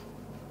and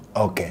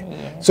okay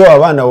so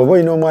abaana bwe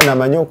boyina omwana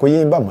amanyi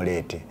okuyimba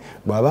muleete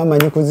bw'aba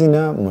amanyi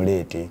kuzina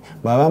muleete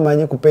bw'aba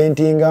amanyi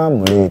kupaintinga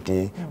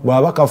muleete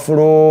bw'aba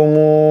kafulo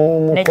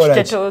mukola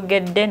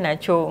nekitogedde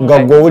nakyo nga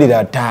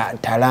gw'owulira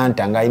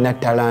talanta ng'alina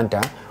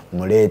talanta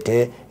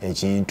muleete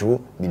ekintu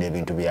bino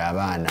ebintu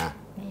by'abaana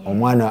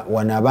omwana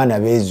wano abaana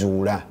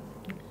beezuula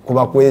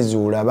kuba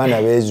kwezuula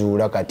abaana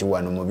beezuula kati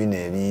wano mu bino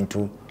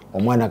ebintu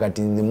omwana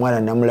kati nze mwana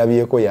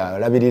namulabyeko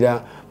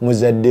yalabirira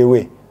muzadde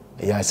we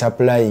ya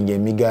supplying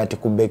emigaati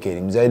ku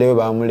bakery muzadde we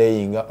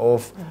bamulayinga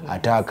off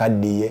ate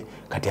akaddiye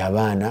kati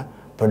abaana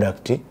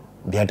product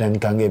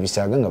byatandika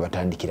ng'ebisaaga nga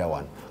batandikira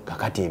wano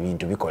kakati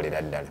ebintu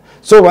bikolera ddala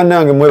so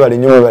bannange mwebale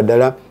nnyo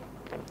mwebaddala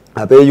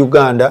abe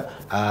Uganda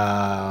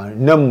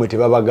nammwe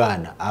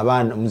tebabagaana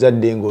abaana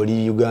muzadde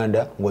ng'oli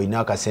Uganda ng'olina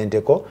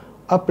akasenteko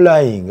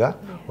applyinga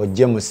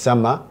ojje mu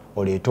summer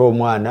oleete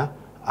omwana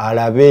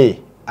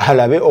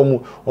alabe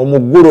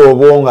omuggulo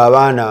obwongo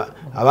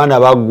abaana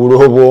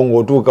baggula obwongo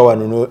otuuka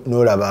wano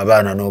n'olaba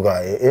abaana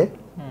n'oga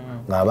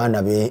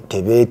ng'abaana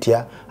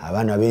tebeetya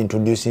abaana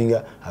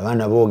beintroducinga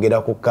abaana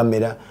boogera ku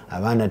kamera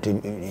abaana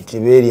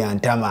tebeerya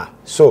ntama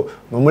so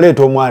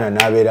mumuleeta omwana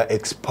n'abeera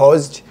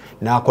exposed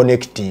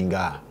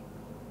n'aconnectinga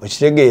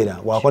okitegeera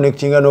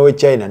waconnectinga n'owe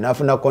China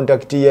n'afuna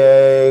contact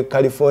ye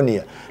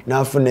California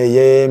n'afuna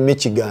ye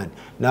Michigan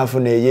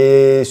n'afuna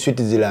ye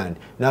Switzerland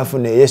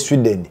n'afuna ye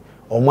Sweden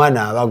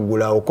omwana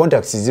abaggulawo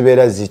contacts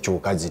zibeera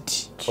zikyuka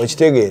ziti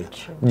okitegeera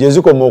gye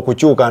zikoma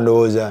okukyuka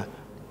ndowooza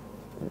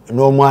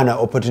n'omwana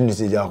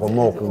opportunity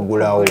gyakoma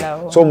okuggulawo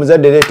so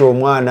omuzadde leeta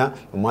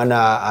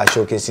omwana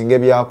ashookesinga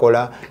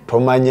ebyakola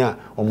tomanya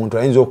omuntu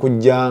ayinza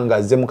okujja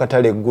ng'azze mu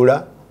katale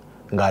eggula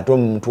ng'ate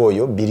omuntu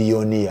oyo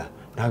biliyoniya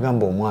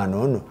n'agamba omwana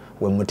ono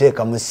we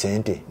muteekamu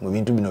ssente mu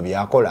bintu bino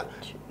byakola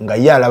nga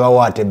ye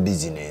alabawo ate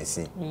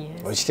bizinensi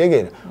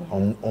okitegeera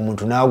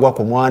omuntu n'agwa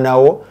ku mwana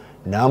wo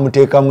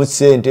n'amuteekamu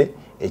ssente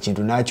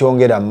ekintu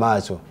n'akyongera mu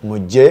maaso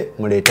mujje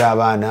muleete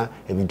abaana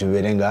ebintu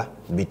bibeere nga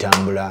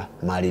bitambula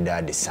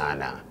maalidaadi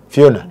saana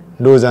Fiona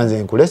ndowooza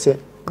nze nkulese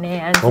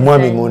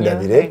omwami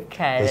mundabire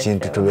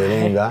ekintu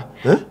tubeere nga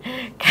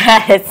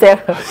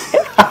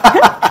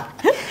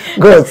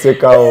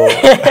gosekawo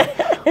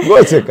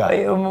goseka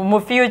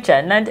mu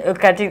future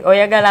kati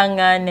oyagala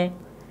ngane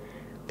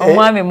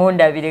omwami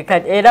mundabire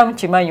kati era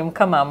mukimanyi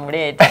mukama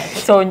amuleeta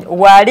so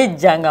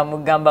waalijja nga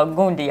mugamba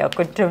gundi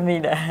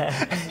yakutumira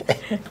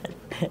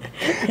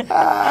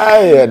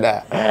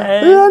Fiona.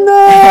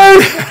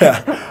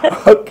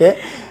 Okay.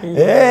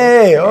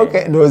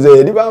 Okay.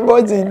 Ndoze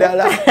libambozi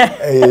ndala.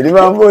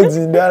 Libambozi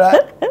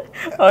ndala.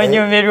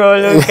 Onyumirwa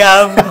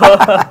olugambo.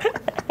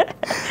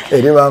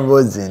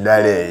 Libambozi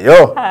ndala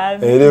yo.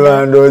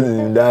 Libambozi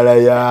ndala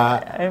ya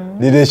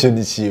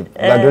relationship.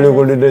 Gatole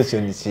ku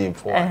relationship.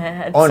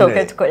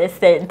 Soke tukole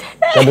sente.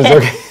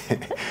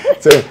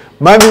 So,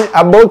 mami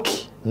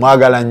aboki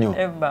mwagala nnyo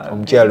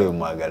omukyalo oyo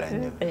mwagala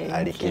nnyo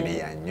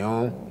alikiriya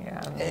nnyo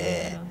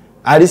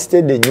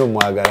Aristide nnyo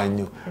mwagala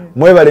nnyo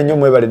mwebale nnyo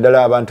mwebale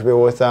ddala abantu be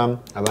Waltham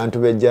abantu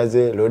be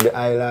Jersey Rhode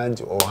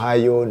Island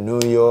Ohio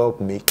New York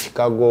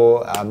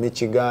Chicago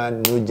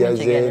Michigan New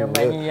Jersey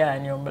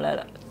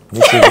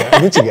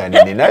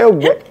Michigan ninayo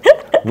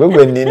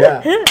gwe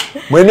nina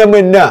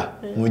mwenna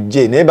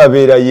mujje naye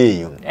babeera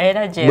yeeyo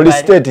buli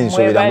state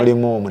nsobera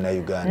mulimu omu na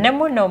Uganda ne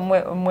muno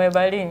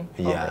mwebali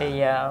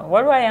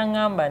waliwo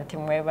yaŋŋamba nti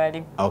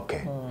mwebali okay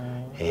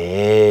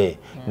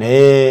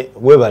naye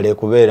webale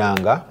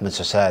kubeeranga mu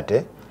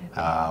society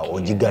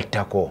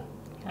ogigattako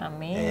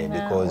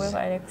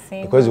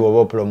because woba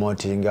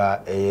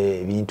opromotinga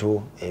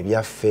ebintu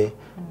ebyaffe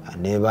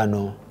ne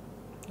bano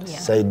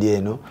side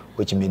eno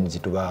which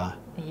means tuba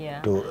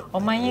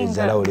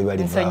omanyinga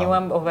nsonyiwa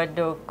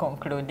obadde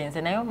conclude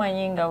nze naye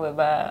omanyinga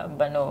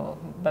bano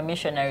ba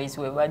missionaries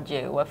we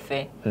bajje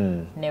waffe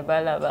ne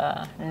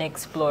balaba ne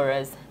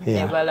explorers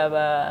ne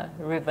balaba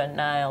river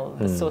Nile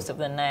the source of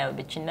the Nile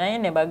biki naye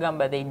ne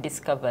bagamba they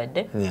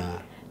discovered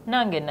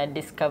nange na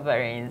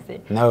discovery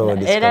nze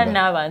era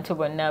n'abantu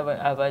bonna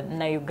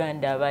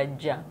Uganda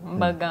abajja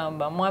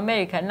mbagamba mu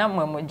America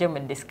namwe mujje mu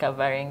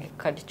discovering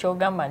kati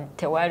kyogamba nti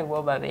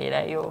tewaliwo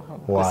babeerayo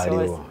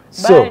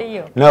so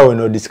nawe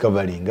no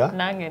discoveringa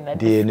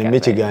ndi ne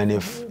Michigan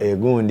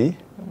egundi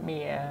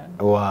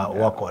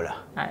wakola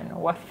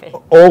waffe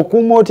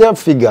okuma otya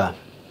figure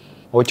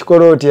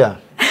okikola otya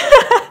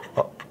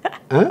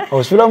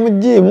Osula mu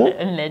gym?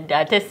 Nedda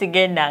ate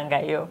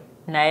sigendangayo.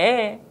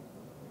 Naye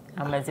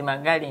amazima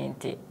gali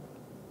nti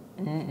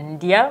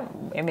ndya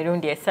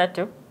emirundi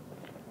 3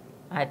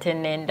 ate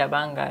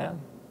nendaba nga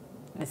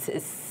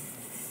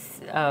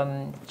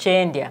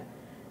kyendya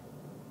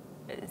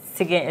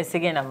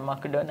sigenda mu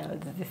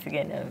McDonald's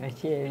sigenda mu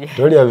kyebyo.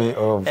 Tolya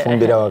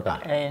ofumbira waka?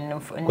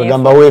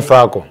 Kwegamba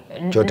weefaako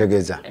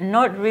kyotegeeza?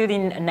 Not really,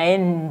 naye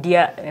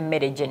ndya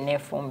emmere gye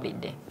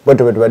neefumbidde.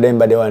 Bwetyo bwe tubadde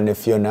mbadde wano ne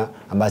Fiona,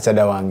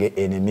 ambasada wange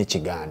ene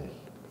Michigan.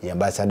 Ye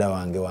ambasada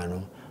wange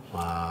wano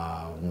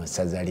mu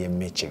ssaza ly'e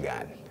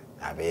Michigan.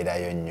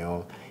 Abeerayo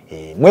nnyo.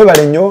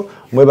 Mwebale nnyo,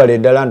 mwebale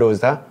ddala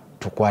ndowooza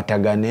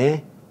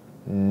tukwatagane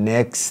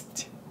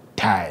next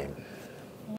time.